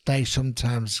 they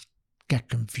sometimes get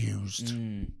confused.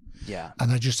 Yeah.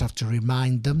 And I just have to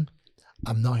remind them,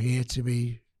 I'm not here to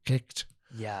be kicked.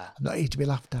 Yeah. I'm not here to be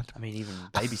laughed at. I mean, even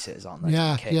babysitters aren't there.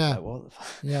 Yeah, kicked. yeah. Like, what the fuck?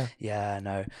 Yeah. Yeah,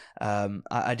 no.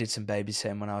 I did some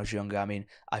babysitting when I was younger. I mean,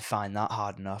 I find that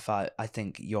hard enough. I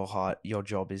think your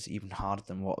job is even harder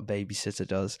than what a babysitter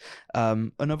does.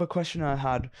 Another question I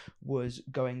had was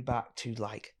going back to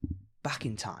back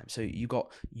in time. So you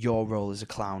got your role as a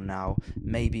clown now,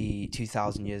 maybe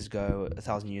 2,000 years ago,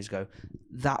 1,000 years ago,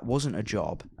 that wasn't a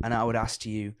job. And I would ask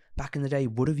you, back in the day,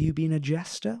 would have you been a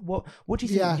jester? What do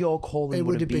you think your calling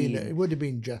would have been? It would have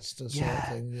been jester sort of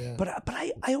thing, yeah. But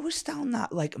I always found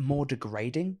that more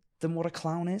degrading than what a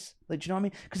clown is. Do you know what I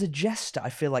mean? Because a jester,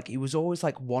 I feel like he was always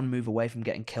one move away from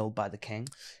getting killed by the king.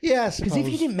 Yeah, because if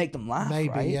you didn't make them laugh, maybe,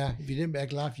 right? yeah. If you didn't make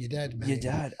them laugh, you're dead, mate. You're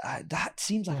dead. That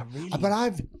seems like a really...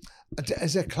 But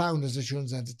as a clown, as a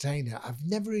children's entertainer, I've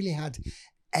never really had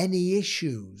any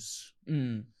issues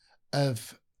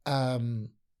of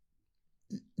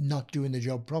not doing the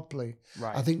job properly.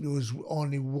 Right. I think there was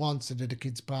only once I did a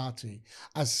kids' party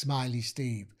as Smillie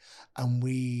Steve, and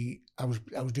I was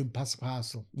doing pass a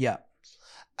parcel. Yeah.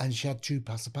 And she had 2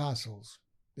 pass a parcels.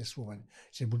 this woman.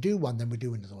 She said, we'll do one, then we'll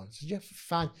do another one. I said, yeah,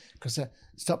 fine, because it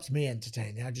stops me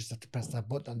entertaining. I just have to press that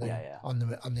button on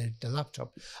the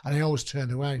laptop, and I always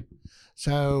turn away.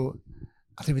 So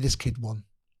I think this kid won.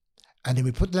 And then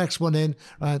we put the next one in,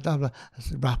 right?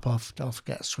 Wrap off,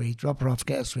 get a sweet, wrap her off,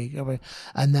 get a sweet.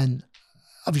 And then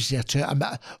obviously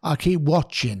I keep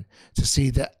watching to see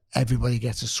that everybody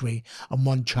gets a sweet and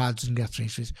one child doesn't get 3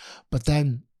 sweets. But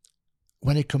then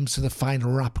when it comes to the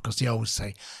final wrap, because they always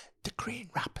say, the green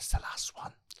wrapper's the last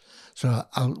one. So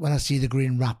when I see the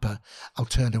green wrapper, I'll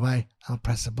turn away, I'll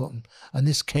press the button. And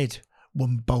this kid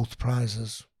won both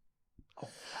prizes. Oh.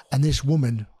 And this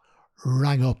woman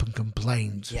rang up and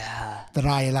complained that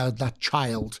I allowed that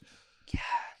child. Yeah.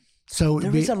 So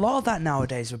there is a lot of that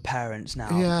nowadays with parents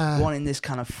now wanting this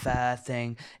kind of fair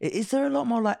thing. Is there a lot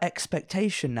more like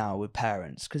expectation now with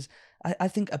parents? Because I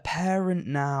think a parent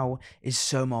now is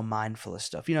so more mindful of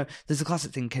stuff. You know, there's a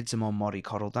classic thing, kids are more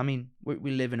mollycoddled. I mean,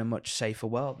 we live in a much safer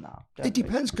world now. It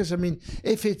depends, because, I mean,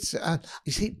 if it's,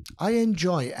 you see, I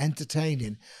enjoy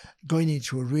entertaining going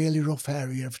into a really rough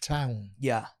area of town.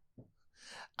 Yeah.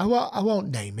 I won't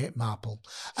name it, Marple.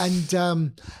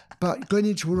 And, but going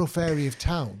into a rough area of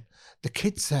town, the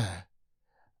kids there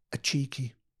are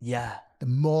cheeky. Yeah. They're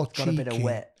more cheeky got a bit of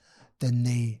wit than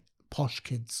the posh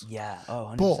kids. Yeah.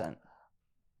 Oh, 100%. But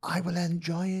I will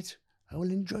enjoy it. I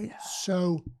will enjoy it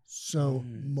so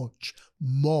much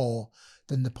more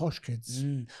than the posh kids.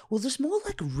 Well, there's more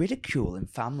like ridicule in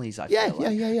families, I feel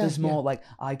like. There's more like,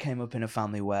 I came up in a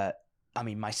family where, I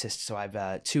mean, my sister, so I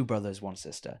have 2 brothers, 1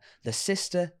 sister. The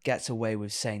sister gets away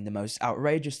with saying the most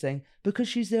outrageous thing because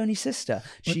she's the only sister.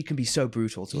 She can be so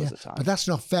brutal to us at times. But that's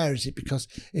not fair, is it? Because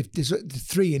if there's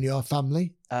 3 in your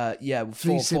family. 4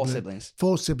 siblings.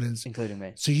 4 siblings. Including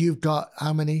me. So you've got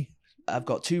how many? I've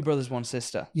got 2 brothers, 1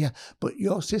 sister. Yeah, but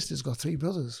your sister's got 3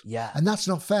 brothers. Yeah. And that's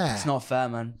not fair. It's not fair,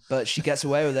 man. But she gets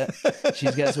away with it.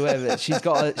 She gets away with it. She's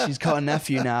got a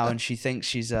nephew now, and she thinks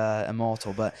she's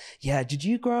immortal. But yeah, did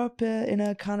you grow up in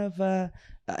a kind of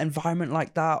environment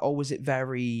like that, or was it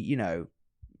very, you know,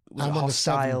 was it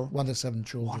hostile? One of 7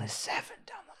 children. 1 of 7.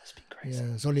 Damn, that must be crazy. Yeah,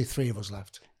 there's only 3 of us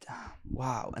left. Damn.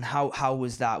 Wow. And how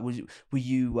was that? Were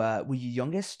you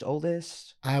youngest,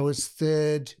 oldest? I was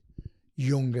 3rd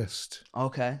youngest.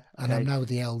 Okay. And I'm now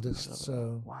the eldest.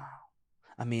 So wow.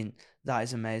 I mean, that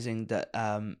is amazing that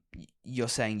you're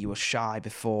saying you were shy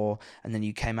before and then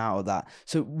you came out of that.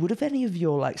 So would have any of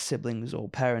your like siblings or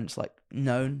parents like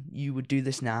known you would do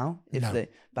this now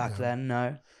then?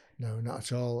 No, not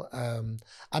at all.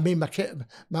 I mean,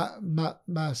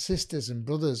 my sisters and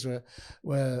brothers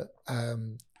were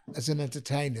as an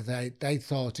entertainer, they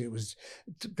thought it was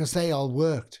because they all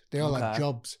worked. They all had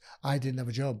jobs. I didn't have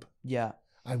a job. Yeah,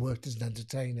 I worked as an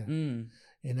entertainer.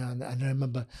 You know, and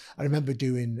I remember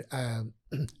doing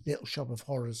Little Shop of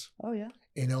Horrors. Oh yeah,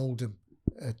 in Oldham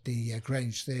at the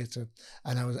Grange Theatre,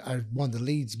 and I was one of the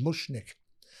leads, Mushnik,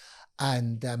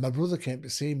 and my brother came to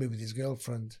see me with his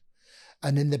girlfriend,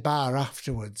 and in the bar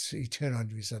afterwards, he turned on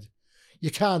to me and said,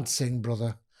 "You can't sing,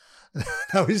 brother."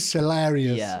 That was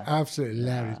hilarious. Yeah. Absolutely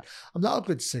hilarious. I'm not a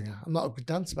good singer. I'm not a good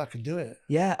dancer, but I can do it.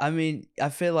 Yeah, I mean, I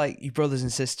feel like your brothers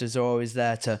and sisters are always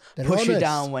there to push you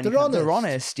down when they're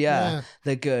honest. Yeah,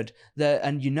 they're good.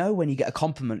 And you know when you get a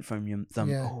compliment from them,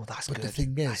 oh, that's good. But the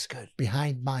thing is,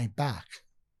 behind my back,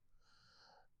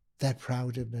 they're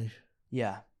proud of me.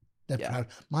 Yeah. They're proud.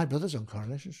 My brother's on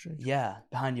Coronation Street. Yeah,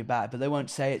 behind your back, but they won't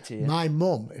say it to you. My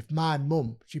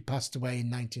mum, she passed away in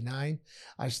 1999.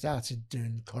 I started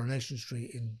doing Coronation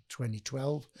Street in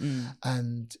 2012.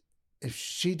 And if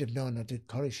she'd have known I did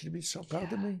Corrie, she'd have been so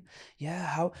proud of me. Yeah,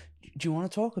 how do you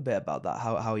want to talk a bit about that?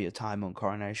 How your time on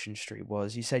Coronation Street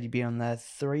was? You said you'd been on there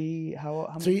 3. How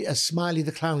many? 3. Smillie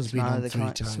the Clown's been on 3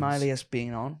 times. Smillie has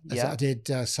been on. Yeah, I did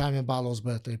Simon Barlow's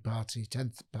birthday party,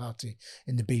 10th party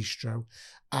in the Bistro.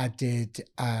 I did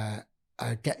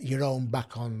Get Your Own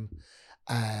back on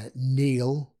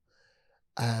Neil,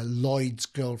 Lloyd's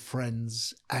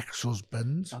girlfriend's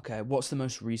ex-husband. Okay, what's the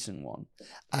most recent one?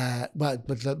 But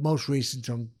the most recent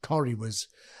on Corrie was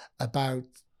about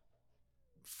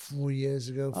 4 years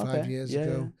ago, 5 years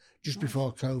ago, just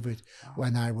before COVID,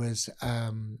 when I was,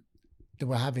 they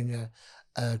were having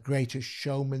a Greatest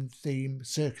Showman theme,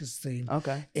 circus theme,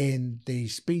 in the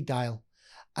speed dial,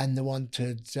 and they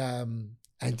wanted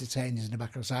entertainers in the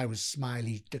background. So I was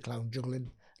Smillie the Clown juggling.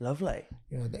 Lovely.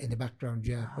 You know, in the background,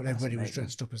 but everybody was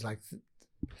dressed up as like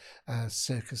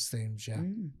circus themes,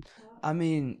 I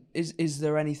mean, is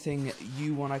there anything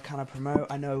you want to kind of promote?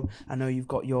 I know you've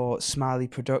got your Smillie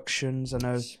Productions. I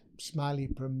know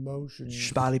Smillie Promotions.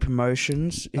 Smillie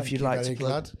Promotions, if Thank you'd you, like very to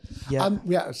plug. glad. Yeah.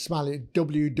 Smillie,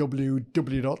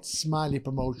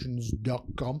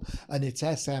 www.smiliepromotions.com, and it's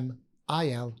SMILIE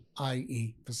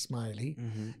for Smiley.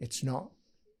 It's not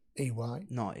EY.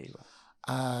 Not EY.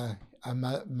 And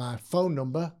my phone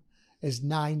number is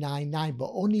 999,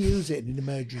 but only use it in an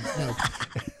emergency. No,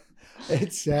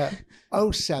 it's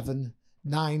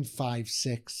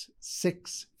 07956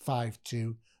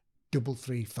 652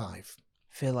 335.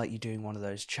 Feel like you're doing one of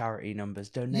those charity numbers.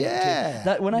 Donate. Yeah.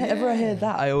 That whenever I hear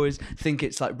that, I always think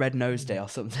it's like Red Nose Day or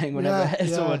something. Whenever I hear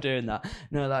someone doing that,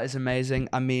 no, that is amazing.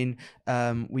 I mean,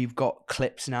 we've got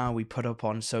clips now we put up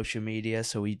on social media,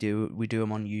 so we do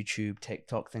them on YouTube,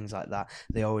 TikTok, things like that.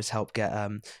 They always help get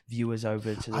viewers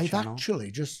over to the channel. I've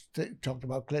actually just talked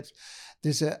about clips.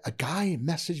 There's a guy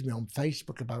messaged me on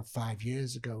Facebook about 5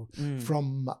 years ago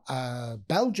from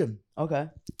Belgium. Okay.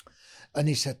 And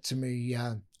he said to me,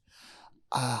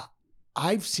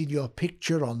 I've seen your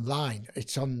picture online.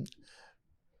 It's on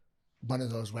one of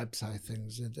those website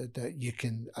things that you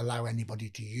can allow anybody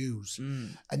to use.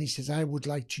 And he says, I would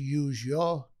like to use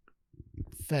your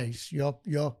face, your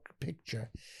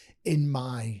picture in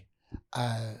my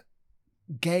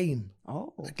game.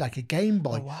 Oh. Like a Game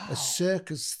Boy, a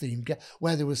circus theme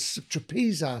where there was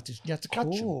trapeze artists. You had to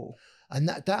catch them. And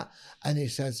and he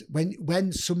says,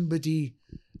 when somebody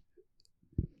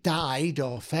died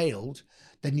or failed,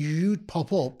 then you'd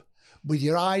pop up with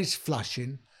your eyes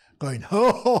flashing, going,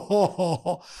 ho, ho, ho, ho,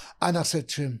 ho. And I said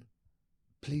to him,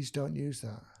 please don't use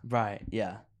that. Right,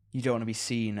 yeah. You don't want to be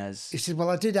seen as... He said, well,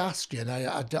 I did ask you, and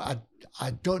I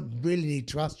don't really need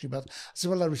to ask you about it. I said,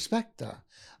 well, I respect that.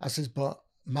 I said, but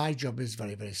my job is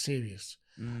very, very serious.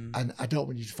 And I don't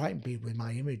want you to frighten people with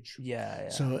my image. Yeah.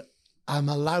 So I'm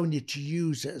allowing you to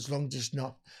use it as long as it's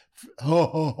not ho,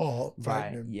 ho, ho,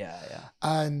 frightening. Right, yeah.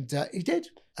 And he did.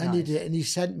 And he did, and he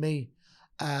sent me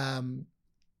a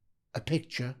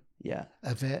picture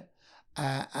of it,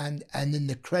 and in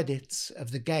the credits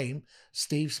of the game,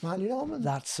 Steve Smillie Norman.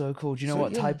 That's so cool. Do you know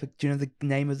do you know the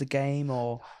name of the game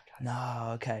or?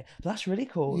 No, okay. But that's really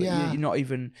cool. Yeah. You're not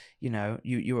even,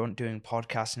 you aren't doing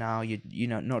podcasts now. You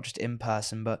know, not just in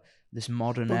person, but this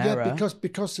modern era. Yeah,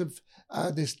 because of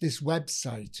this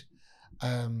website.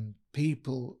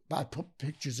 People, I put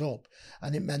pictures up,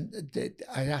 and it meant that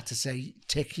I had to say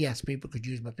tick yes, people could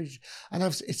use my picture. And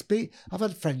I've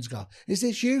had friends go, "Is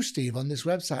this you, Steve, on this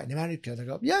website in America?" And I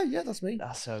go, "Yeah, that's me."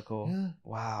 That's so cool. Yeah.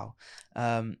 Wow.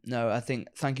 No, I think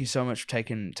thank you so much for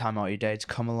taking time out of your day to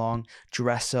come along,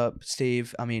 dress up,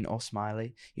 Steve. I mean, or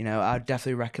Smiley. I'd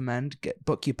definitely recommend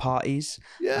book your parties.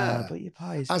 Yeah, book your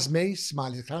parties. As me,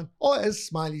 Smillie the Clown, or as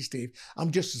Smillie Steve.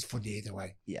 I'm just as funny either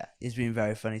way. Yeah, it's been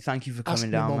very funny. Thank you for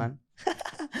coming down, man.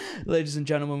 Ladies and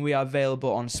gentlemen, we are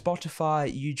available on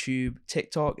Spotify, YouTube,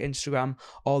 TikTok, Instagram,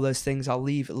 all those things. I'll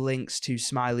leave links to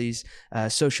Smiley's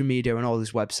social media and all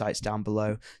his websites down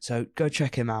below. So go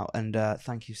check him out, and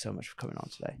thank you so much for coming on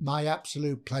today. My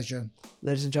absolute pleasure.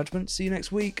 Ladies and gentlemen, see you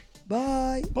next week.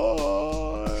 Bye.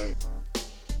 Bye.